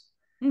things.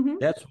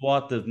 That's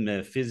what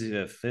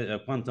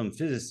the quantum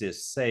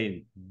physicists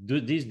say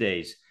these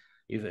days.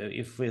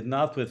 If we're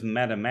not with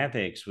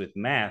mathematics, with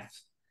math,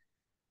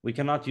 we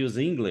cannot use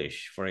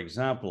English, for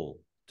example,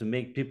 to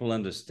make people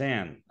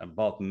understand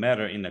about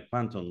matter in a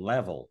quantum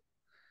level.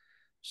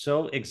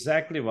 So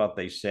exactly what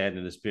they said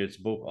in the Spirit's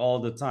book all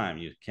the time.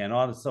 You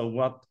cannot, so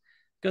what,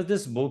 because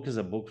this book is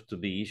a book to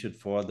be issued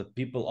for the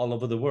people all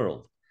over the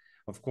world.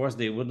 Of course,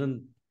 they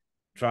wouldn't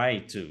try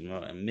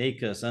to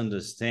make us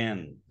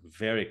understand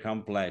very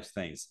complex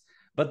things,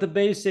 but the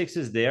basics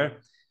is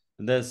there.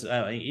 There's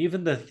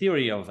even the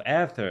theory of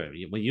ether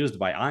used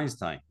by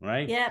Einstein,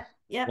 right? Yeah.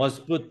 Was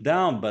put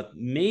down, but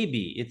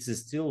maybe it's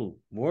still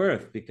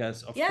worth,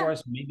 because of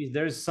course, maybe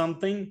there's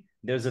something,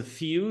 there's a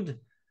field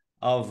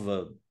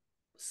of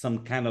some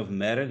kind of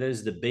matter that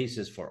is the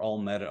basis for all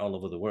matter all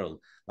over the world,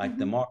 like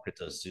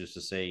Democritus used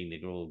to say in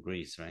the old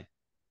Greece, right?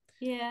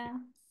 Yeah.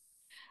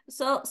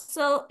 So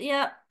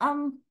yeah,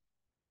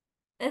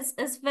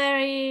 it's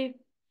very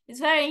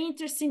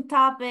interesting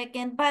topic.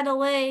 And by the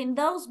way, in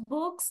those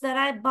books that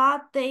I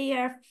bought, they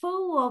are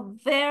full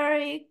of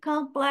very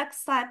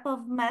complex type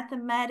of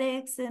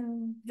mathematics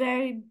and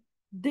very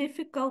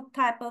difficult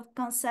type of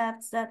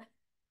concepts that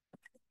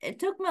it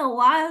took me a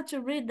while to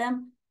read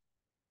them.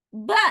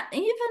 But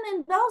even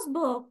in those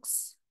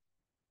books,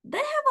 they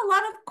have a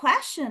lot of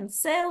questions.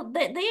 So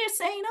they are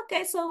saying,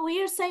 okay, so we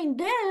are saying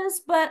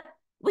this, but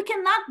we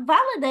cannot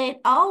validate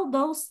all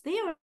those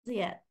theories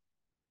yet.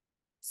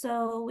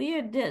 So we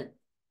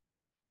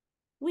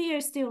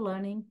are still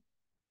learning.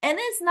 And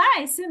it's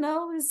nice,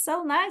 it's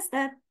so nice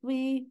that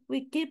we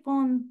keep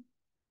on,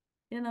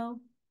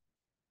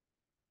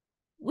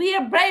 we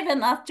are brave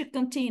enough to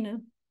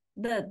continue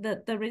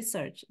the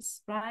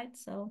researches, right?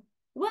 So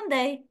one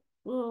day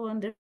we'll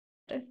understand.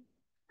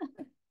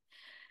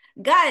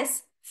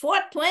 Guys,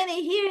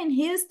 4:20 here in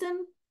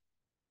Houston.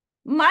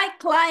 My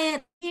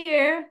client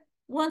here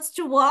wants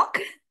to walk.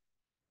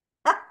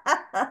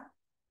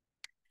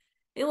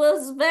 It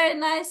was very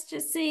nice to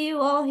see you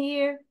all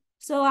here.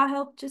 So I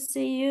hope to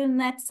see you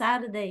next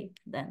Saturday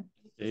then.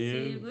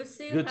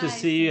 Good to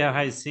see you,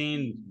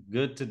 Haisine.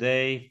 Good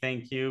today.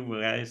 Thank you,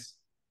 guys.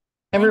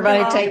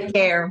 Everybody take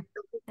care.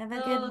 Have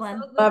a good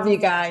one. Love you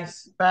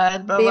guys.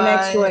 Bye. See you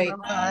next week.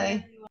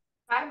 Bye.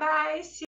 Bye-bye.